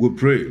name we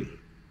pray.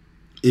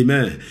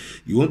 Amen.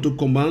 You want to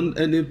command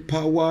any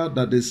power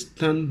that is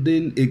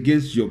standing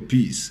against your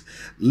peace.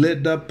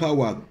 Let that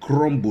power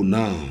crumble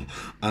now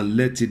and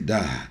let it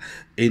die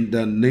in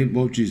the name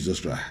of Jesus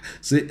Christ.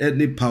 Say,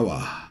 any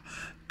power.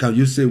 Can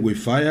you say with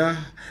fire?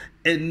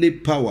 Any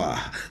power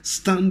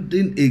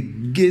standing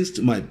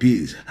against my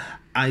peace,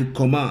 I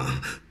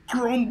command,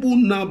 crumble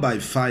now by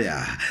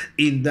fire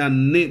in the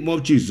name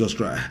of Jesus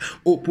Christ.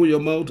 Open your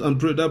mouth and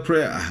pray that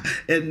prayer.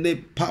 Any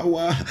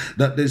power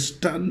that is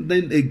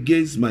standing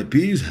against my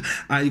peace,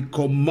 I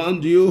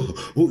command you,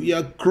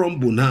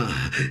 crumble now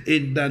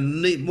in the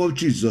name of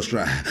Jesus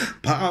Christ.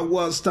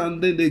 Power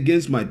standing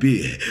against my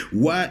peace,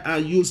 why are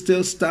you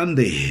still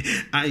standing?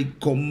 I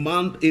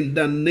command in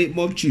the name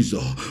of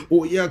Jesus,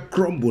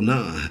 crumble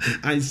now.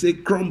 I say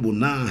crumble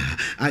now.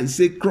 I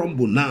say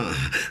crumble now.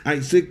 I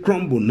say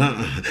crumble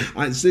now.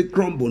 I say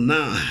crumble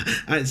now.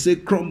 I say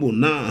crumble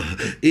now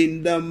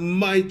in the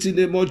mighty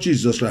name of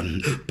Jesus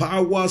Christ.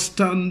 Power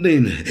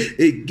standing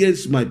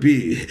against my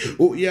peace,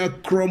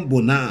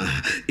 crumble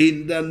now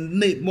in the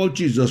name of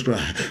Jesus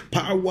Christ.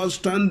 Power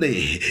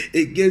standing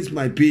against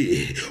my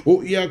peace,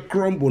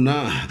 crumble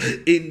now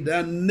in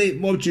the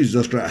name of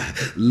Jesus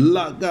Christ.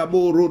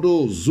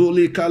 Lagaborodo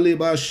zuli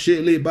kaliba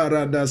sheli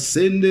barada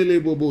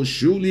sendele bobo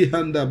shuli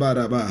handa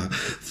baraba.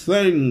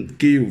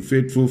 Thank you,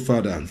 faithful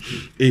Father.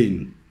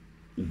 In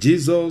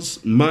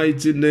Jesus'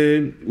 mighty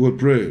name we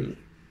pray.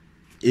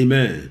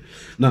 Amen.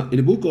 Now, in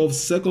the book of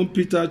 2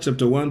 Peter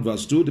chapter 1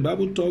 verse 2, the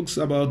Bible talks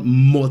about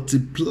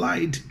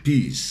multiplied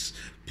peace.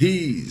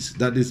 Peace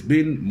that is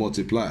being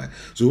multiplied.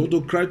 So you want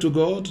to cry to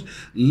God,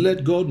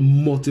 let God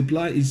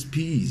multiply his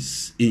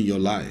peace in your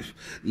life.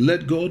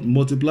 Let God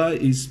multiply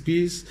his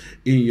peace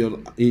in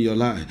your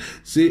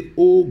life. Say,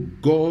 oh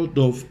God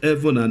of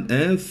heaven and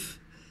earth,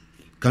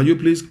 can you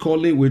please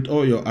call him with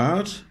all your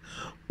heart?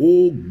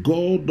 Oh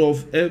God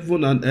of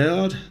heaven and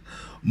earth,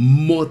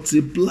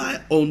 multiply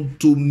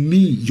unto me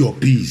your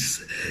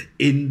peace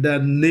in the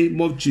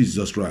name of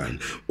Jesus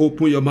Christ.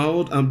 Open your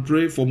mouth and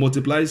pray for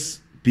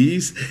multiplies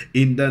peace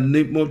in the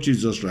name of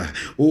Jesus Christ.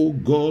 Oh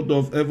God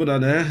of heaven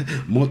and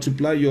earth,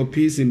 multiply your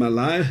peace in my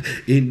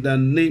life in the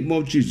name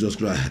of Jesus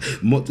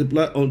Christ.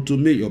 Multiply unto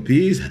me your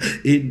peace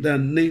in the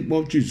name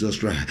of Jesus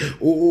Christ.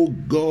 Oh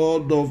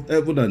God of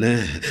heaven and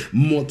earth,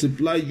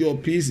 multiply your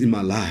peace in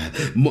my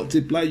life.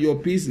 Multiply your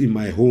peace in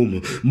my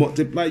home.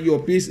 Multiply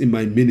your peace in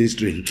my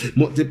ministry.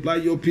 Multiply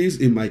your peace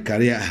in my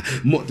career.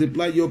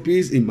 Multiply your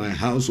peace in my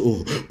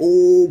household.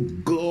 Oh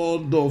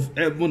God of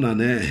heaven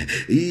and earth,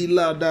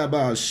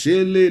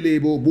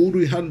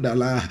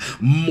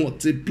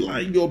 multiply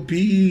your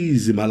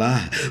peace in my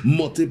life.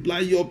 Multiply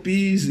your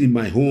peace in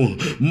my home.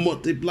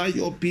 Multiply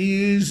your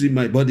peace in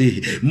my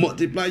body.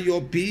 Multiply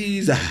your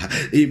peace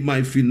in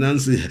my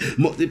finances.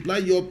 Multiply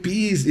your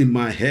peace in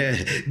my hair.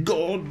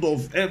 God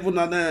of heaven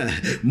and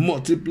earth,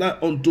 multiply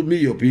unto me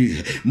your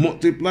peace.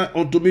 Multiply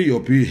unto me your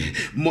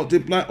peace.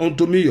 Multiply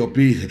unto me your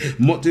peace.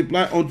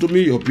 Multiply unto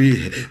me your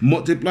peace.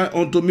 Multiply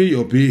unto me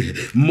your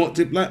peace.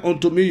 Multiply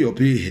unto me your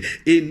peace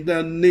in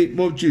the name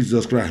of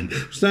Jesus Christ.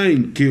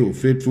 Thank you,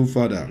 faithful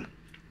Father.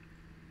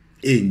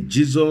 In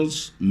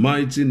Jesus'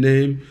 mighty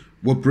name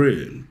we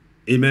pray.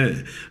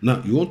 Amen.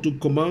 Now you want to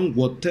command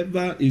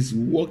whatever is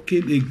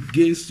working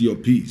against your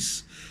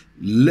peace,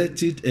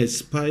 let it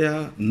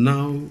expire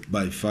now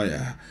by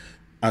fire.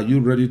 Are you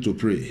ready to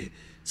pray?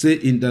 Say,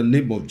 in the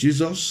name of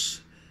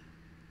Jesus.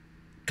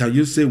 Can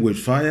you say with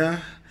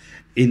fire?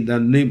 In the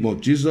name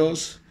of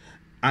Jesus,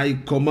 I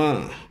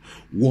command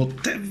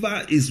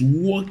whatever is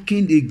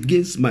working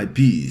against my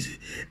peace,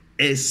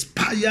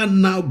 expire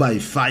now by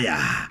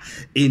fire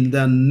in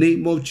the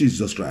name of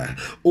Jesus Christ.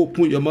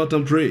 Open your mouth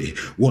and pray.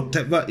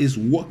 Whatever is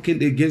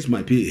working against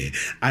my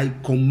peace, I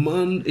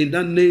command in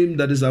the name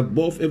that is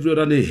above every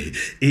other name,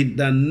 in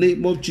the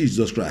name of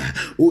Jesus Christ.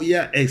 Oh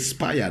yeah,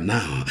 expire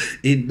now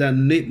in the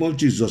name of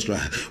Jesus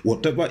Christ.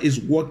 Whatever is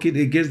working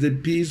against the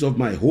peace of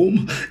my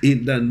home,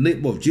 in the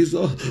name of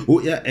Jesus, oh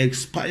yeah,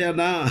 expire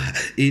now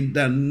in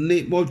the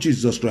name of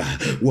Jesus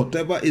Christ.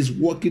 Whatever is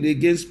working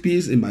against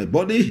peace in my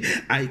body,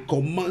 I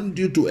command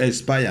you to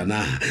expire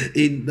now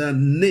in the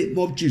name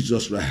of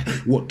Jesus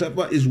Christ.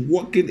 Whatever is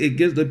working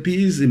against the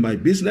peace in my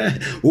business,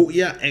 oh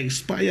yeah,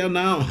 expire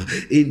now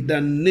in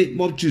the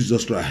name of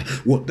Jesus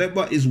Christ.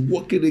 Whatever is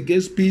working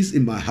against peace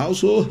in my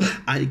household,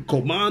 I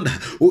command,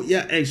 oh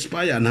yeah,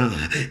 expire now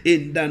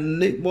in the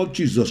name of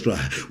Jesus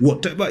Christ.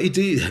 Whatever it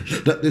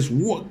is that is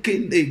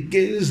working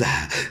against,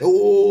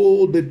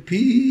 oh, the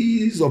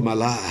peace of my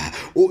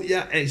life, oh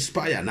yeah,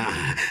 expire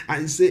now.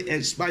 I say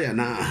expire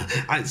now.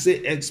 I say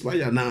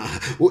expire now.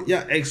 Oh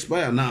yeah,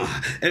 expire now.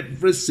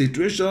 Every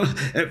situation,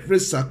 every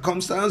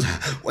circumstance,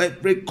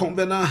 every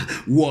covenant,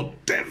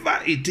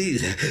 whatever it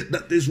is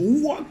that is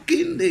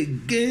working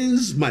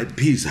against my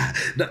peace,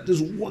 that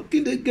is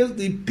working against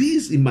the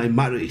peace in my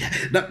marriage,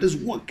 that is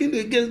working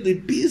against the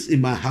peace in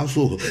my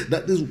household,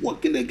 that is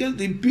working against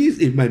the peace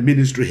in my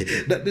ministry,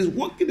 that is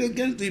working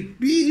against the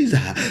peace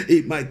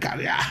in my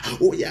career,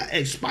 oh yeah,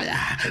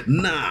 expire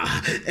now.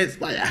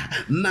 Expire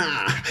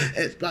now.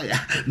 Expire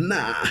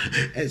now.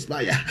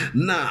 Expire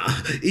now.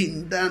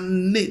 In the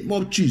name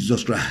of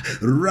Jesus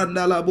Christ.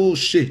 Randalabo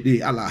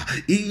shehdi Allah.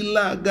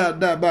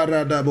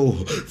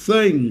 Ilagadabaradabo.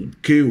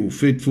 Thank you,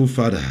 faithful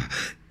Father.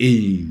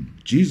 In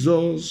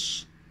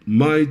Jesus'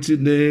 mighty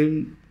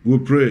name we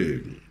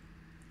pray.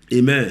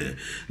 Amen.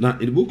 Now,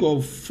 in the book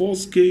of 1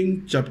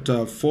 Kings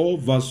chapter 4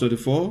 verse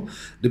 24,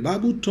 the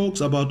Bible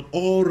talks about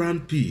all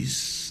round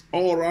peace.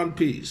 All round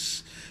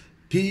peace.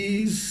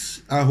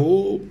 Peace at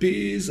home,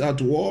 peace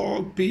at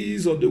work,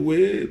 peace on the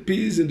way,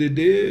 peace in the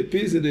day,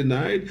 peace in the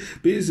night,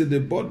 peace in the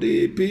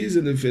body, peace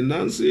in the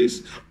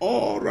finances,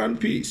 all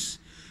round peace.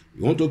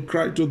 You want to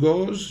cry to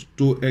God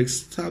to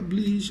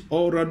establish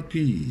all round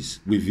peace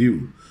with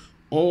you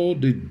all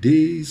the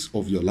days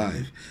of your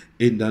life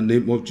in the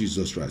name of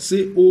Jesus Christ.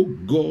 Say, oh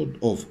God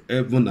of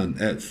heaven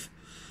and earth.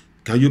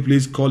 Can you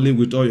please call him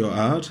with all your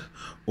heart?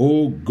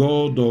 Oh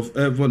God of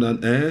heaven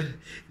and earth,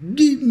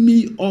 give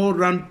me all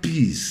round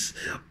peace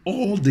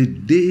all the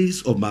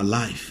days of my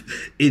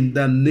life in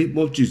the name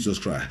of Jesus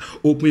Christ.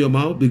 Open your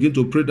mouth, begin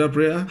to pray that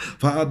prayer.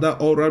 Father,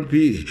 all round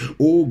peace.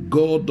 Oh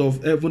God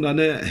of heaven and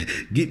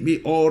earth, give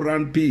me all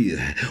round peace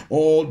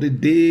all the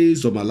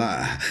days of my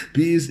life.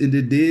 Peace in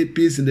the day,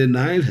 peace in the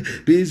night,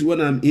 peace when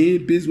I'm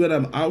in, peace when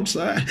I'm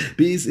outside,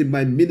 peace in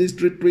my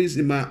ministry, peace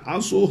in my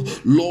household.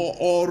 Lord,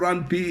 all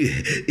round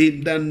peace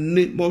in the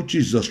name of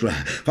Jesus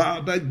Christ. Father,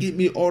 Father, give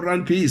me all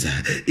round peace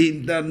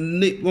in the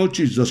name of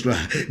Jesus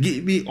Christ.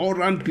 Give me all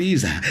round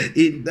peace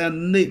in the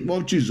name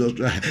of Jesus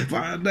Christ.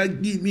 Father,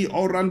 give me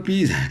all round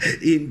peace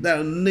in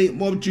the name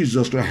of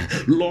Jesus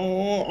Christ.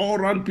 Lord, all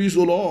round peace,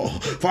 O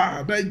Lord.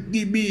 Father,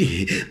 give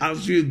me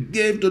as you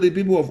gave to the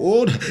people of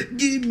old.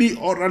 Give me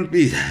all round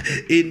peace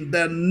in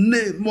the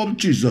name of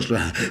Jesus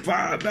Christ.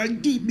 Father,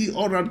 give me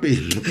all round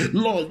peace.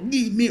 Lord,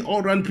 give me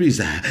all round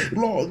peace.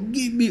 Lord,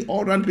 give me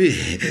all round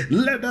peace.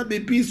 Let there be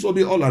peace for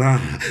me all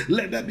around.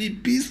 Let there be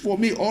peace for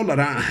me all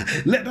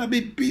around. Let there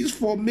be peace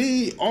for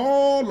me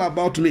all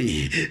about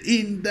me.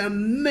 In the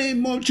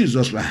name of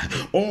Jesus Christ.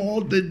 All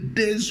the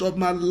days of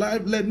my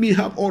life, let me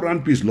have all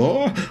round peace,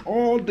 Lord.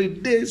 All the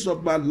days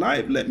of my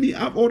life, let me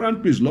have all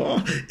round peace,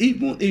 Lord.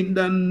 Even in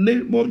the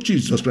name of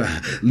Jesus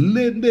Christ.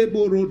 Lende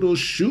borodo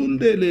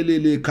shunde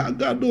lelele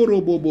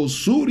kagadoro bobo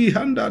suri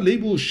handa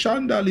lebu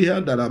shanda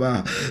lihanda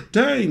laba.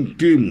 Thank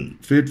you,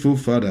 faithful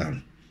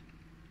Father.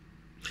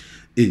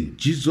 In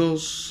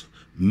Jesus'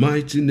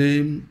 mighty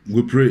name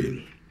we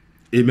pray.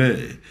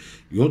 Amen.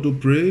 You want to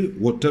pray?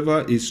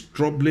 Whatever is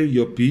troubling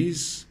your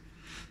peace,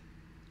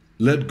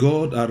 let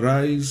God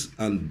arise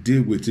and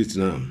deal with it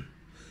now.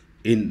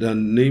 In the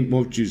name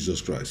of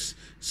Jesus Christ.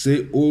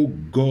 Say, O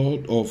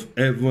God of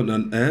heaven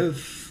and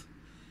earth,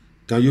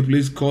 can you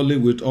please call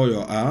it with all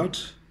your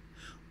heart?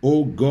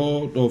 O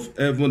God of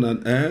heaven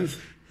and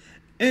earth,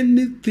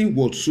 anything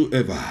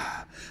whatsoever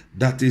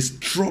that is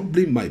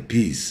troubling my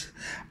peace,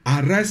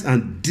 arise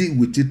and deal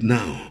with it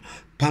now,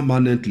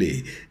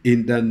 permanently,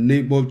 in the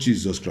name of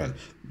Jesus Christ.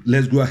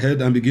 Let's go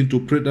ahead and begin to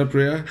pray that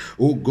prayer.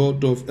 Oh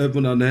God of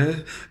heaven and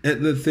earth,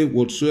 anything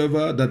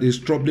whatsoever that is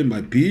troubling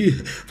my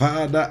peace,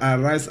 Father,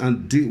 arise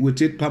and deal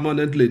with it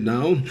permanently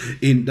now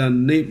in the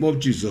name of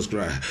Jesus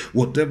Christ.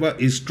 Whatever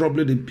is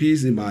troubling the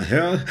peace in my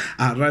health,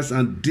 arise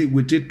and deal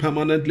with it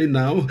permanently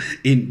now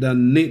in the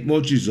name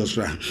of Jesus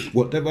Christ.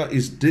 Whatever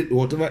is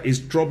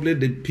troubling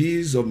the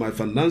peace of my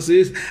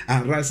finances,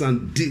 arise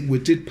and deal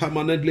with it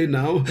permanently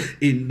now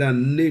in the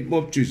name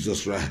of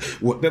Jesus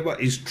Christ. Whatever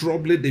is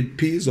troubling the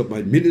peace of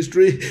my ministry,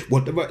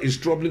 whatever is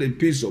troubling the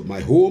peace of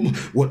my home,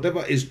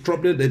 whatever is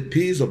troubling the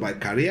peace of my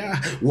career,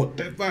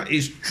 whatever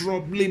is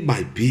troubling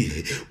my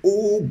peace,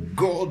 oh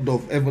God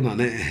of heaven and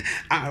earth,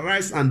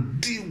 arise and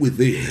deal with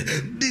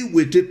it. Deal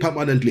with it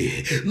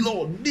permanently.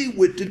 Lord, deal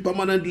with it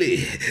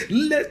permanently.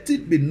 Let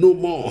it be no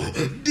more.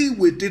 Deal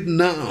with it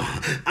now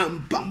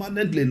and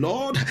permanently,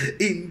 Lord,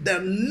 in the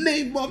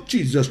name of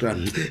Jesus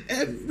Christ.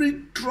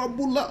 Every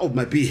troubler of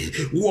my peace,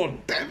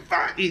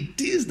 whatever it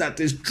is that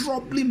is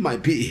troubling my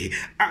peace,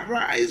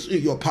 arise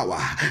in your power,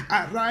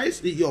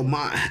 arise in your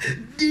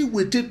mind, deal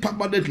with it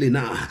permanently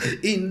now,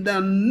 in the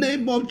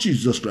name of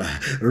Jesus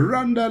Christ.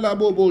 Randala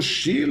bobo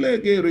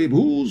shile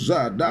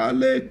geribuza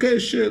dale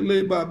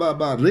keshele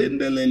bababa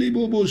rendele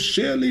bobo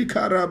sheli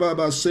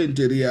karababa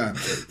senteria.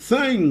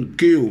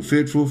 Thank you,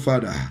 faithful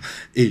Father.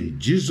 In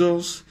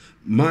Jesus'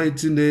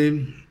 mighty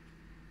name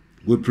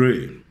we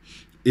pray.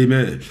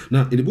 Amen.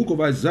 Now, in the book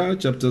of Isaiah,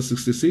 chapter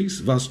 66,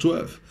 verse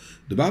 12,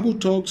 the Bible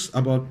talks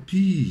about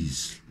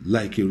peace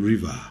like a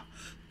river.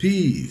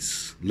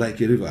 Peace like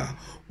a river.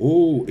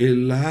 Oh, a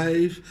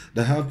life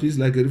that has peace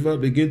like a river,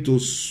 begin to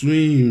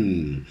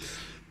swim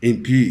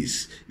in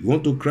peace. You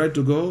want to cry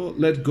to God?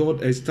 Let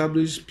God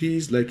establish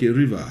peace like a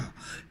river,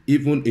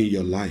 even in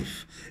your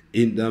life.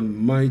 In the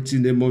mighty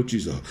name of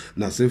Jesus.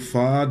 Now say,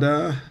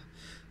 Father,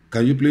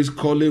 can you please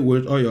call it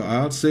with all your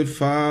heart? Say,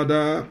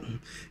 Father,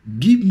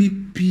 give me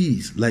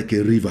peace like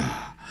a river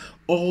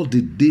all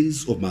the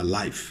days of my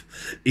life,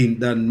 in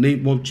the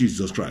name of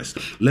Jesus Christ.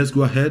 Let's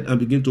go ahead and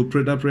begin to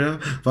pray that prayer.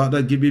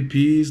 Father, give me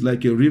peace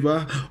like a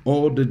river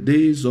all the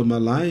days of my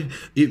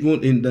life,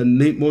 even in the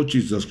name of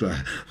Jesus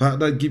Christ.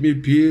 Father, give me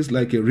peace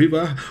like a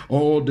river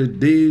all the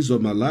days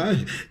of my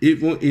life,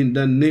 even in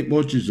the name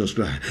of Jesus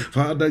Christ.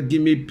 Father,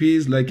 give me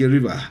peace like a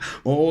river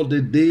all the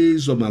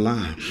days of my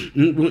life,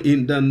 even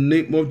in the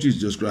name of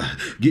Jesus Christ.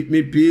 Give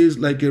me peace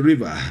like a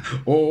river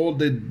all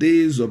the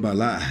days of my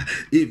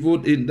life,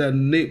 even in the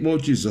name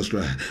of Jesus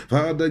Christ.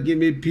 Father, give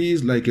me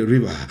peace like a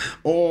river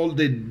all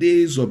the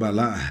days of my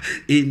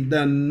life, in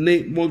the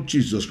name of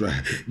Jesus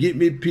Christ. Give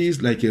me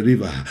peace like a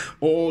river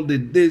all the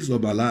days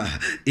of my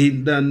life,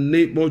 in the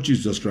name of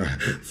Jesus Christ.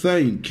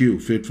 Thank you,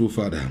 faithful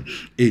Father.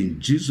 In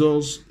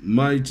Jesus'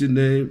 mighty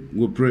name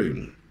we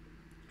pray.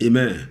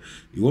 Amen.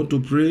 You want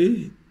to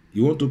pray?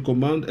 You want to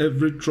command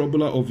every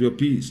troubler of your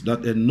peace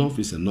that enough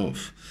is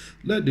enough.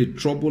 Let the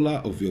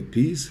troubler of your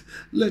peace,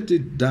 let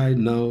it die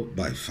now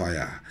by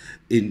fire,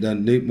 in the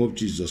name of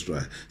Jesus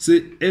Christ.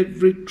 Say,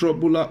 every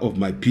troubler of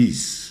my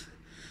peace.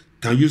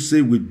 Can you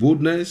say with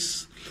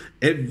boldness,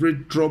 every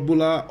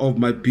troubler of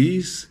my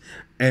peace,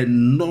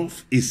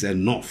 enough is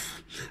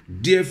enough.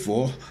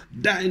 Therefore,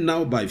 die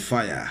now by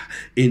fire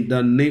in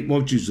the name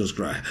of Jesus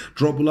Christ.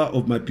 Troubler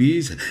of my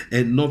peace,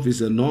 enough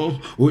is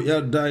enough. We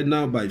are die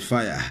now by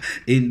fire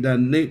in the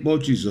name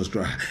of Jesus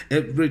Christ.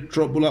 Every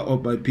troubler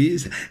of my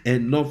peace,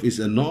 enough is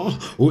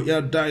enough. We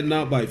are die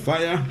now by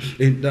fire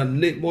in the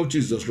name of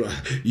Jesus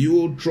Christ.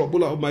 You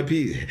troubler of my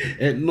peace,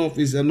 enough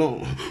is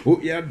enough.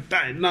 We are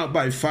die now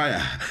by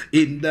fire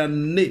in the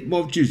name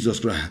of Jesus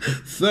Christ.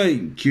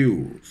 Thank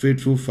you,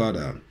 faithful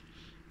Father.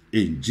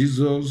 In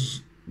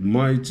Jesus'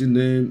 mighty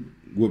name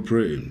we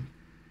pray.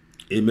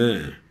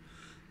 Amen.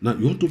 Now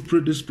you want to pray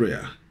this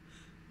prayer.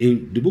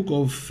 In the book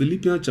of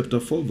Philippians chapter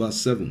 4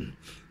 verse 7,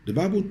 the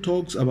Bible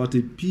talks about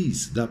a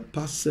peace that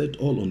passeth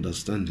all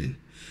understanding.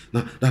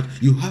 Now that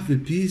you have a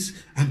peace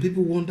and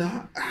people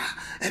wonder,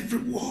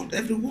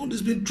 everyone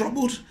is being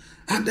troubled.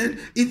 And then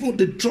even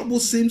the trouble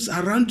seems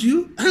around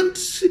you and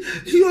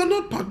you are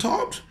not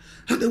perturbed.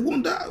 And they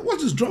wonder,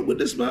 what is wrong with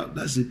this man?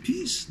 That's a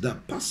peace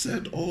that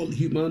passeth all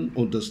human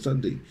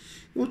understanding.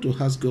 You want to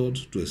ask God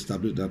to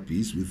establish that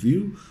peace with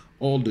you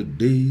all the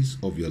days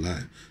of your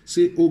life.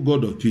 Say, "Oh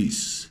God of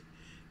peace."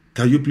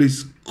 Can you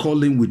please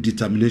call him with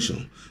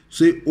determination?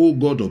 Say, "Oh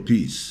God of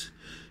peace,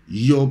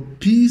 your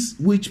peace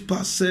which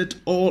passes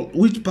all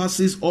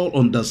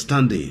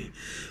understanding,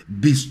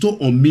 bestow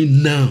on me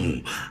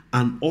now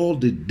and all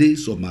the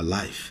days of my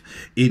life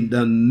in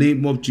the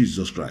name of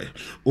Jesus Christ."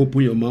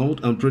 Open your mouth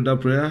and pray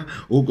that prayer.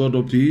 "Oh God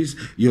of peace,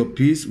 your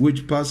peace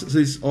which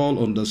passes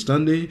all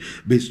understanding,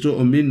 bestow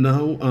on me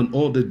now and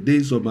all the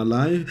days of my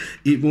life,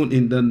 even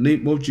in the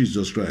name of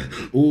Jesus Christ.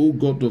 Oh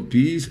God of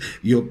peace,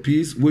 your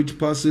peace which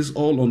passes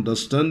all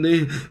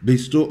understanding,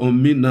 bestow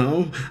on me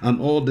now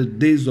and all the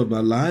days of my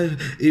life,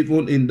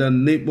 even in the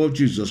name of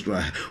Jesus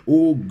Christ.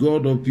 Oh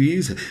God of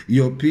peace,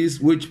 your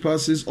peace which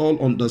passes all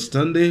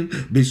understanding,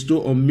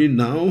 bestow on me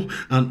now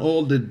and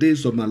all the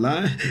days of my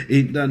life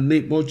in the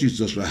name of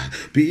Jesus Christ.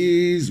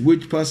 Peace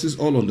which passes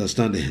all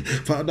understanding.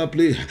 Father,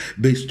 please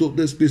bestow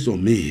this peace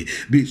on me.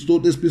 Bestow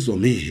this peace on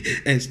me.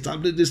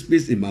 Establish this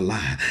peace in my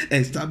life.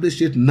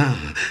 Establish it now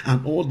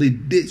and all the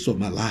days of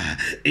my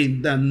life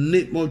in the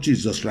name of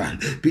Jesus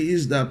Christ.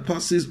 Peace that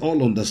passes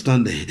all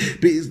understanding.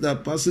 Peace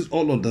that passes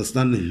all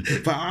understanding.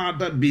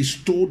 Father,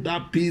 bestow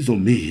that peace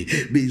on me.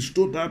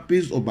 Bestow that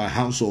peace on my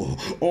household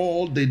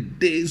all the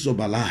days of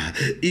my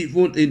life,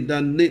 even in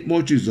the name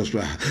of Jesus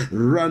Christ.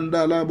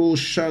 Randalabo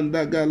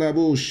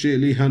Shandagalabo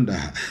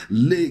Shelihanda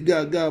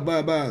Legaga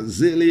Baba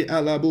Zeli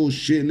Alabo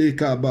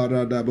Shelika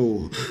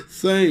Baradabo.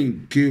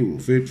 Thank you,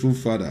 faithful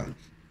Father.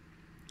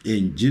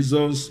 In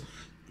Jesus'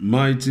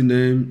 mighty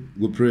name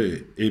we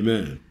pray.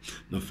 Amen.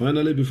 Now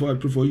finally, before I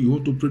pray for you, you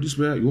want to pray this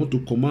prayer, you want to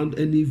command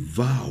any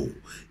vow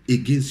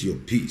against your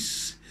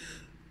peace.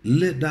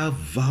 Let that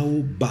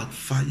vow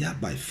backfire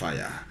by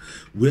fire.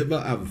 Whoever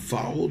have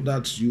vowed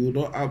that you will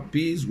not have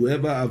peace,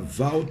 whoever have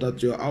vowed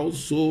that your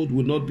household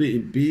will not be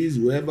in peace,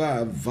 whoever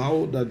have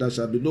vowed that there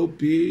shall be no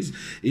peace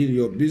in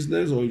your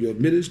business or your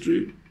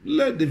ministry,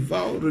 let the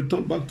vow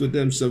return back to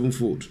them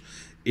sevenfold.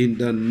 In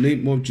the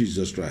name of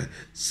Jesus Christ.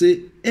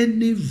 Say,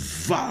 any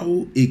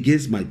vow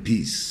against my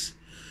peace.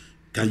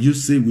 Can you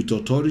say with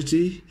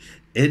authority,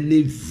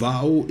 any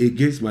vow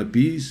against my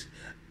peace,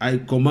 I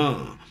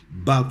command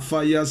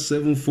backfire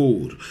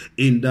sevenfold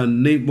in the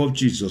name of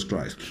Jesus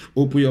Christ.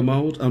 Open your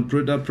mouth and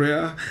pray that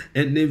prayer.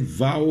 Any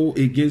vow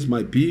against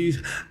my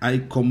peace, I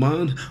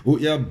command,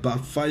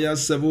 backfire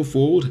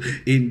sevenfold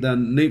in the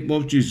name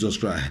of Jesus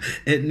Christ.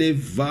 Any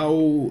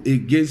vow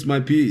against my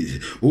peace,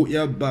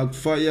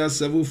 backfire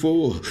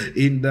sevenfold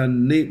in the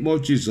name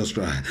of Jesus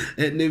Christ.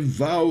 Any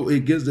vow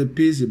against the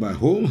peace in my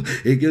home,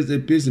 against the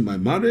peace in my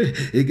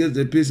marriage, against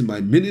the peace in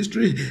my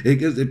ministry,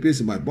 against the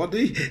peace in my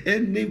body,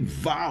 any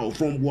vow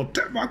from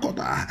whatever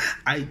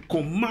I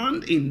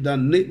command in the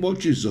name of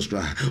Jesus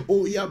Christ.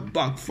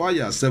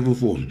 Backfire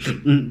sevenfold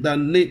in the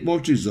name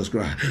of Jesus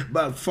Christ.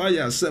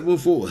 Backfire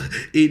sevenfold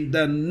in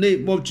the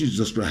name of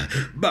Jesus Christ.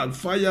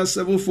 Backfire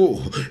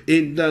sevenfold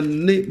in the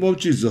name of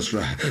Jesus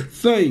Christ.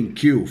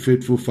 Thank you,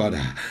 faithful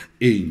Father.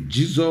 In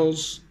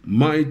Jesus'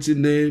 mighty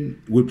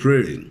name we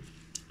pray.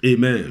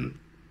 Amen.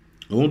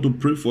 I want to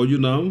pray for you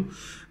now,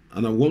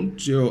 and I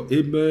want your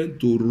amen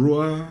to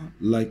roar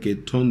like a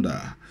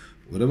thunder.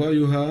 Whatever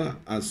you are,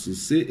 as you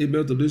say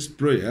amen to this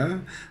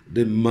prayer,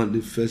 the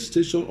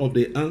manifestation of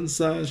the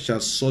answer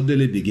shall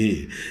suddenly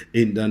begin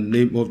in the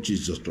name of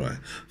Jesus Christ.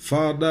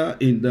 Father,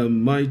 in the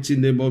mighty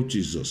name of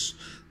Jesus,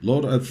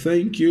 Lord, I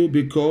thank you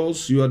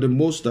because you are the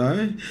Most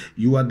High.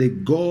 You are the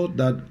God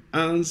that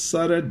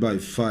answered by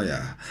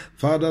fire.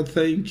 Father,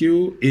 thank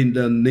you in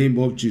the name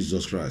of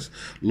Jesus Christ.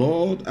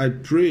 Lord, I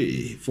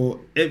pray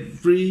for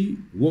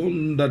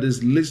everyone that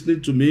is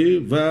listening to me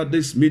via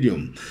this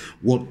medium.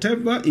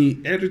 Whatever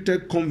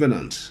inherited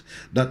covenant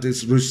that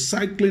is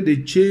recycling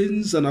the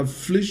chains and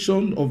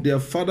affliction of their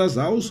father's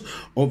house,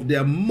 of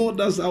their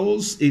mother's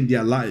house in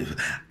their life,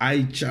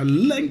 I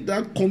challenge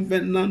that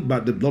covenant by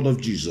the blood of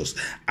Jesus.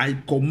 I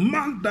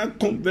command that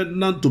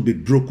covenant to be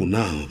broken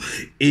now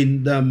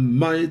in the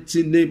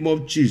mighty name name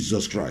of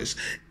Jesus Christ.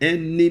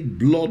 Any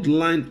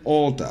bloodline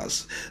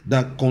altars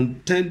that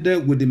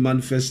contended with the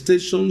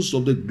manifestations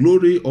of the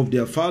glory of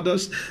their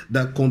fathers,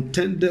 that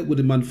contended with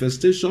the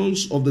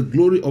manifestations of the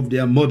glory of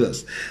their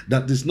mothers,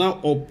 that is now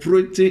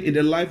operating in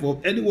the life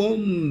of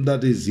anyone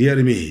that is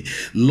hearing me.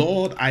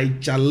 Lord, I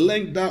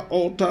challenge that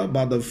altar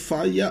by the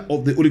fire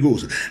of the Holy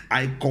Ghost.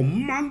 I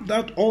command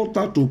that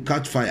altar to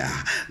catch fire.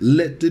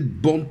 Let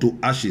it burn to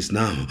ashes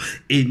now,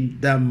 in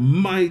the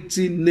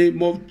mighty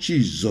name of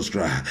Jesus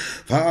Christ.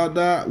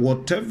 Father,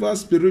 whatever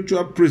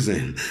spiritual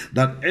prison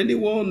that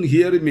anyone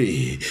hearing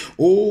me,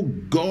 oh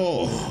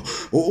God,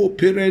 oh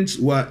parents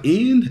were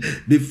in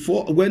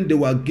before when they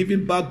were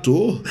giving birth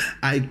to,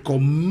 I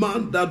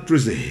command that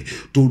prison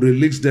to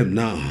release them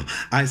now.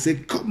 I say,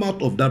 come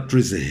out of that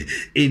prison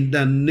in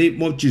the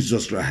name of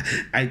Jesus Christ.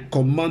 I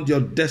command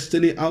your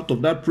destiny out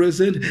of that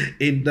prison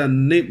in the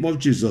name of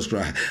Jesus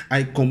Christ.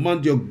 I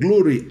command your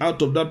glory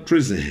out of that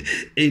prison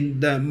in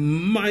the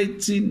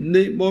mighty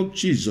name of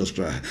Jesus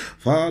Christ.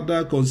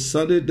 Father,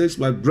 concerning this,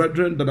 my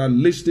brethren that are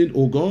listening,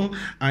 oh God,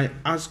 I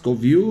ask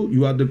of you,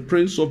 you are the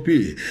Prince of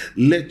Peace.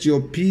 Let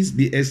your peace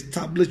be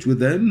established with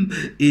them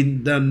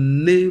in the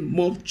name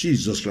of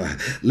Jesus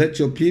Christ. Let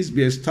your peace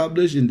be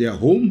established in their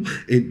home,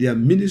 in their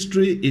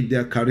ministry, in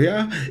their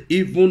career,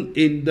 even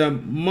in the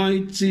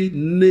mighty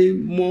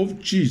name of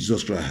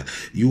Jesus Christ.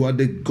 You are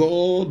the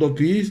God of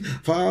peace.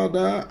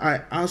 Father,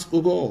 I ask,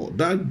 oh God,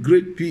 that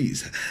great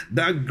peace,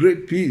 that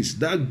great peace,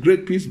 that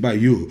great peace by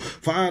you,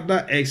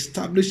 Father,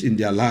 establish in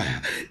their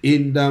life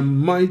in the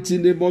mighty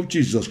name of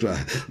Jesus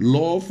Christ.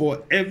 Lord,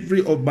 for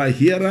every of my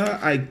hearer,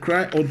 I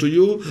cry unto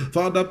you,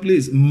 Father,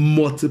 please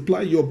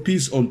multiply your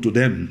peace unto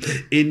them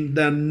in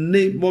the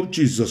name of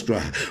Jesus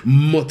Christ.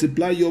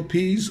 Multiply your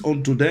peace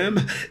unto them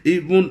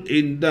even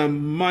in the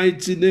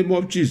mighty name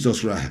of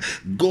Jesus Christ.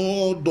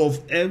 God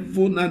of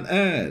heaven and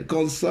earth,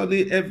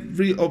 concerning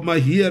every of my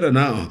hearer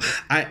now,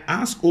 I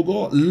ask, oh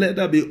God, let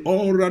there be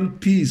all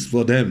round peace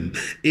for them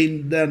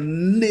in the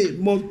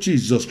name of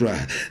Jesus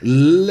Christ.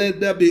 Let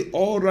there be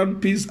all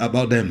round peace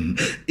about them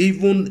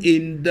even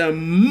in the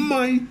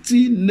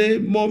mighty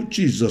name of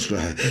Jesus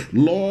Christ.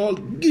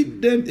 Lord,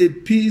 give them a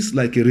peace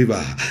like a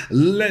river.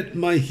 Let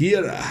my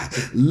hearer,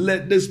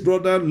 let this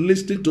brother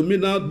listening to me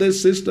now,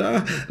 this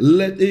sister,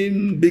 let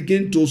him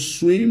begin to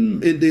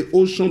swim in the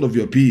ocean of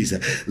your peace.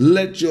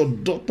 Let your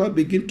daughter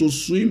begin to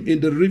swim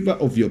in the river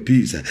of your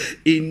peace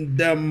in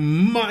the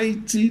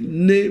mighty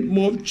name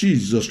of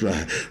Jesus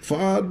Christ.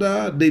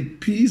 Father, the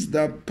peace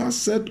that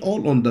passeth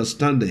all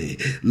understanding,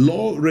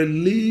 Lord,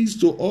 release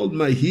to all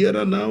my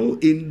hearer now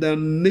in the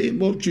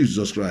name of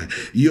Jesus Christ.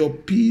 Your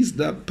peace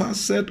that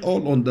passeth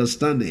all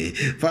understanding,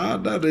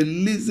 Father,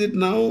 release it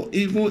now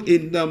even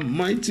in the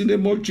mighty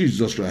name of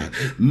Jesus Christ.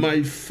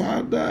 My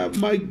Father,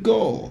 my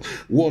God,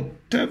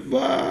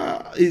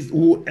 whoever is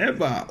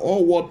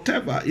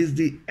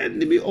the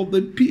enemy of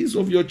the peace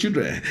of your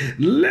children,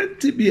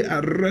 let it be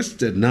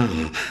arrested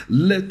now.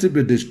 Let it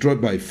be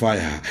destroyed by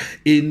fire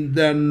in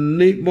the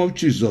name of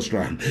Jesus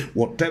Christ.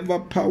 Whatever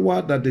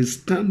power that is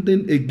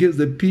standing against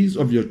the peace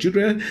of your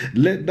children,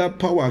 let that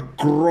power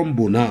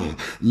crumble now.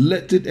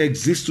 Let it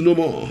exist no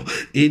more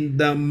in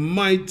the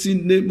mighty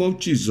name of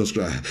Jesus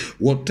Christ.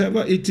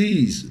 Whatever it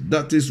is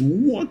that is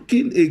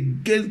working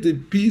against the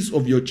peace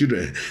of your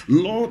children,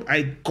 Lord,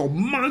 I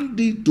command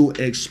it to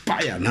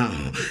expire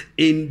now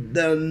in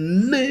the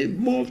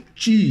name of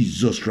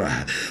Jesus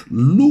Christ.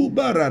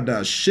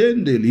 Lubarada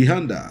shende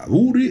lihanda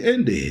uri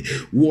ende.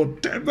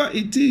 Whatever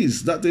it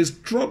is that is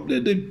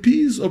troubling the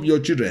peace of your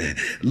children,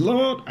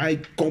 Lord, I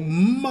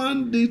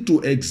command it to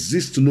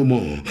exist no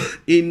more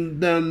in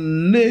the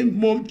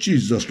name of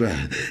Jesus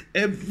Christ.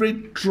 Every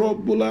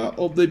troubler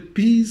of the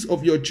peace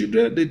of your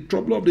children, the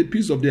trouble of the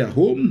peace of their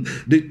home,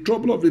 the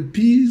trouble of the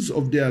peace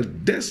of their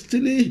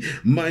destiny,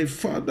 my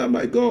Father,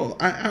 my God,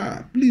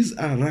 please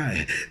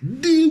arise.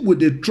 Deal with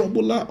the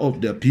troubler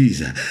of their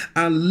peace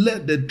and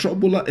let the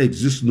troubler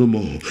exist no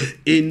more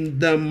in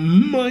the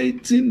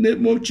mighty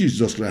name of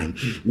Jesus Christ.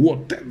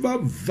 Whatever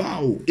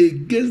vow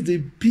against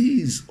the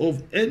peace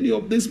of any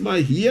of this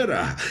my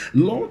hearer,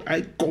 Lord,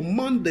 I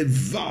command the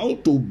vow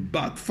to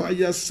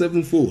backfire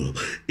sevenfold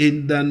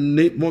in the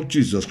name of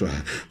Jesus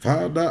Christ.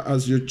 Father,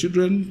 as your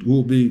children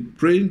will be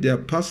praying their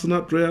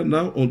personal prayer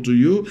now unto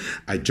you,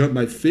 I join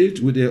my faith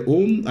with their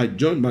own, I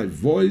join my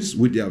voice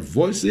with their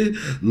voices.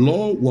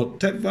 Lord,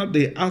 whatever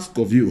they ask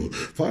of you,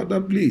 Father,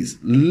 please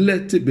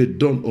let it be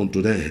done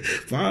unto them.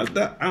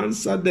 Father,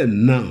 answer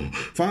them now.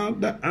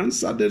 Father,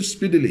 answer them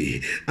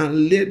speedily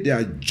and let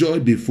their joy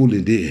be full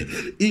indeed,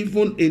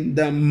 even in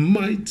the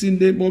mighty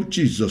name of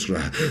Jesus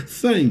Christ.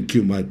 Thank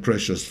you, my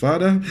precious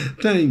Father.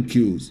 Thank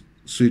you,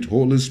 sweet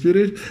Holy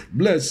Spirit.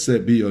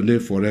 Blessed be your name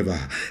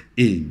forever.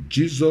 In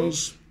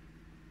Jesus'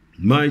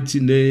 mighty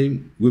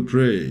name we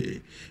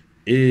pray.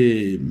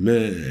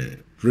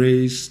 Amen.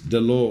 Praise the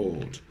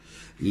Lord.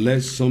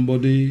 Let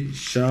somebody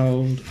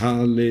shout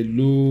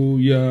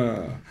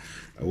hallelujah.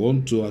 I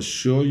want to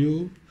assure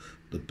you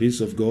the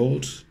peace of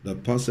God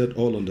that passeth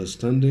all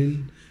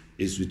understanding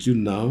is with you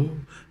now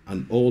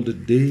and all the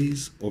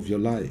days of your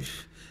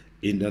life.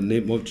 in the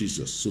name of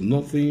Jesus. So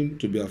nothing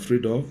to be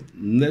afraid of.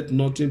 Let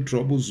nothing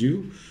troubles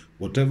you.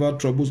 Whatever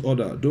troubles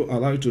others, don't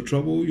allow it to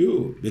trouble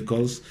you,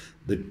 because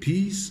the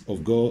peace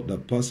of God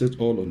that passeth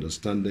all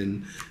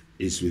understanding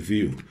is with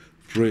you.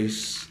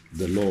 Praise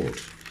the Lord.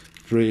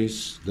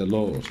 Praise the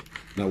Lord.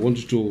 Now I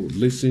want you to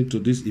listen to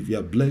this. If you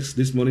are blessed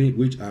this morning,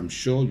 which I'm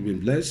sure you've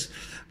been blessed,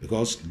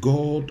 because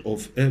God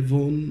of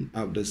heaven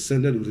have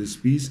descended with his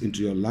peace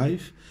into your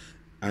life,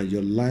 and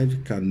your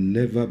life can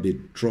never be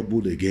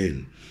troubled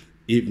again,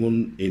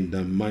 even in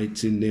the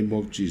mighty name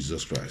of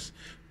Jesus Christ.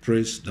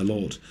 Praise the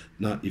Lord.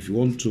 Now, if you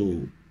want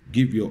to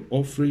give your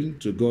offering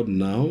to God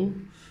now,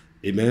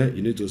 amen,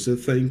 you need to say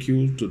thank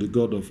you to the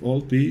God of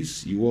all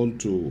peace. You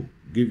want to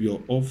give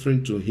your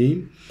offering to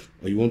him,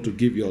 or you want to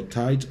give your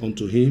tithe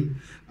unto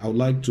him, I would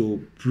like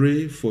to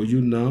pray for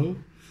you now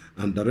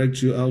and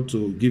direct you how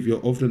to give your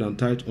offering and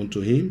tithe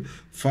unto him.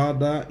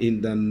 Father,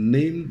 in the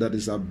name that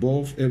is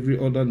above every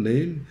other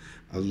name,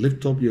 I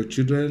lift up your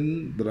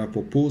children that are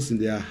proposed in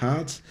their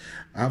hearts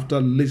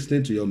after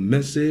listening to your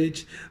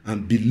message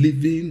and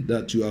believing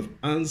that you have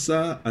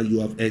answered and you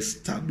have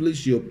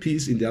established your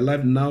peace in their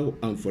life now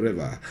and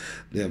forever.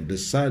 They have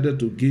decided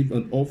to give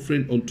an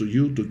offering unto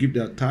you, to give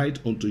their tithe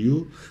unto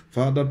you.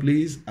 Father,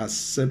 please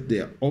accept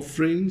their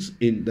offerings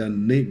in the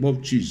name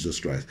of Jesus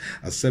Christ.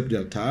 Accept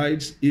their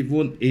tithes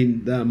even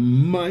in the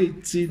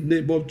mighty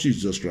name of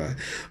Jesus Christ.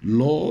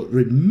 Lord,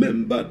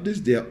 remember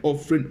this their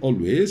offering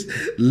always.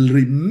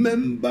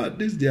 Remember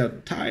this their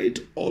tithe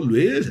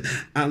always,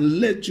 and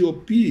let your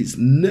peace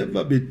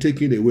never be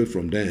taken away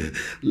from them.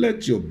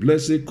 Let your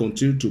blessing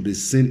continue to be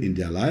seen in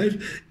their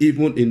life,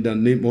 even in the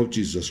name of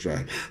Jesus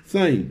Christ.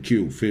 Thank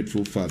you,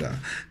 faithful Father.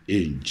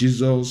 In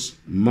Jesus'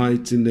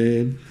 mighty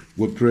name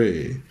we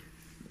pray.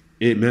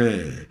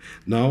 Amen.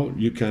 Now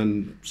you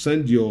can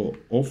send your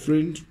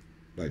offering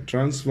by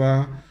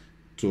transfer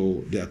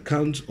to the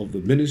account of the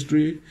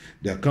ministry.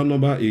 The account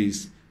number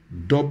is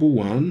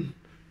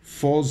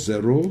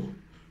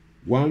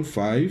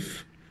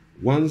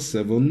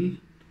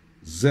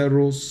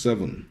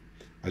 1140151707.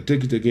 I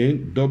take it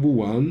again,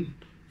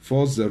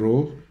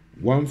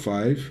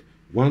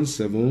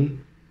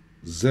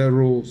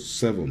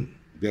 1140151707.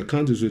 The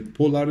account is with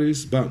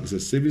Polaris Bank. It's a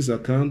savings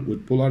account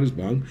with Polaris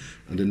Bank,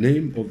 and the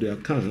name of the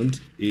account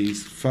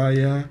is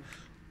Fire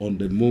on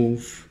the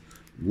Move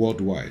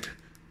Worldwide.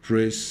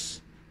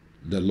 Praise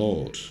the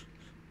Lord.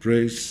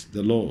 Praise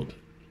the Lord.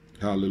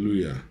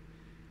 Hallelujah.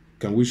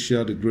 Can we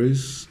share the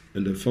grace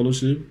and the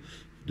fellowship,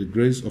 the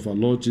grace of our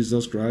Lord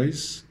Jesus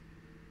Christ,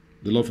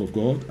 the love of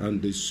God, and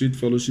the sweet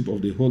fellowship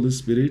of the Holy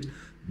Spirit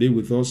be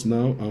with us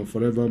now and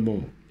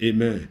forevermore.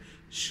 Amen.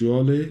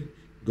 Surely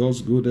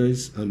God's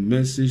goodness and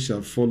mercy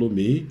shall follow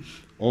me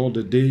all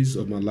the days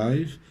of my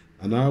life,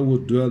 and I will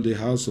dwell in the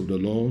house of the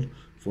Lord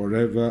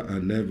forever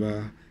and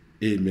ever.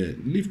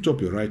 Amen. Lift up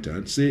your right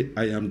hand. Say,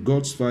 I am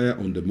God's fire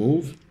on the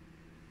move.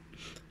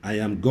 I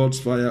am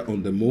God's fire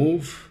on the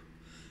move.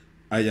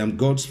 I am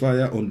God's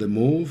fire on the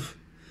move.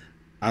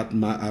 At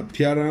my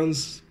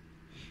appearance,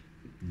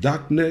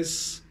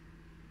 darkness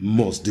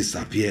must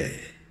disappear.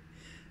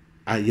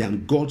 I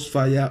am God's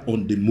fire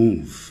on the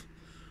move.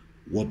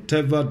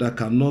 Whatever that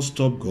cannot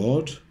stop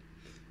God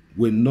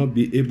will not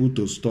be able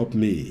to stop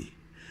me.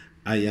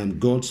 I am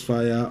God's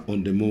fire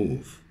on the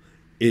move.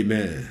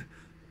 Amen.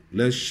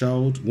 Let's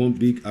shout one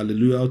big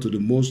hallelujah to the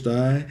Most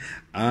High.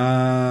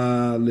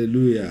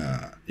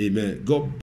 Hallelujah. Amen. God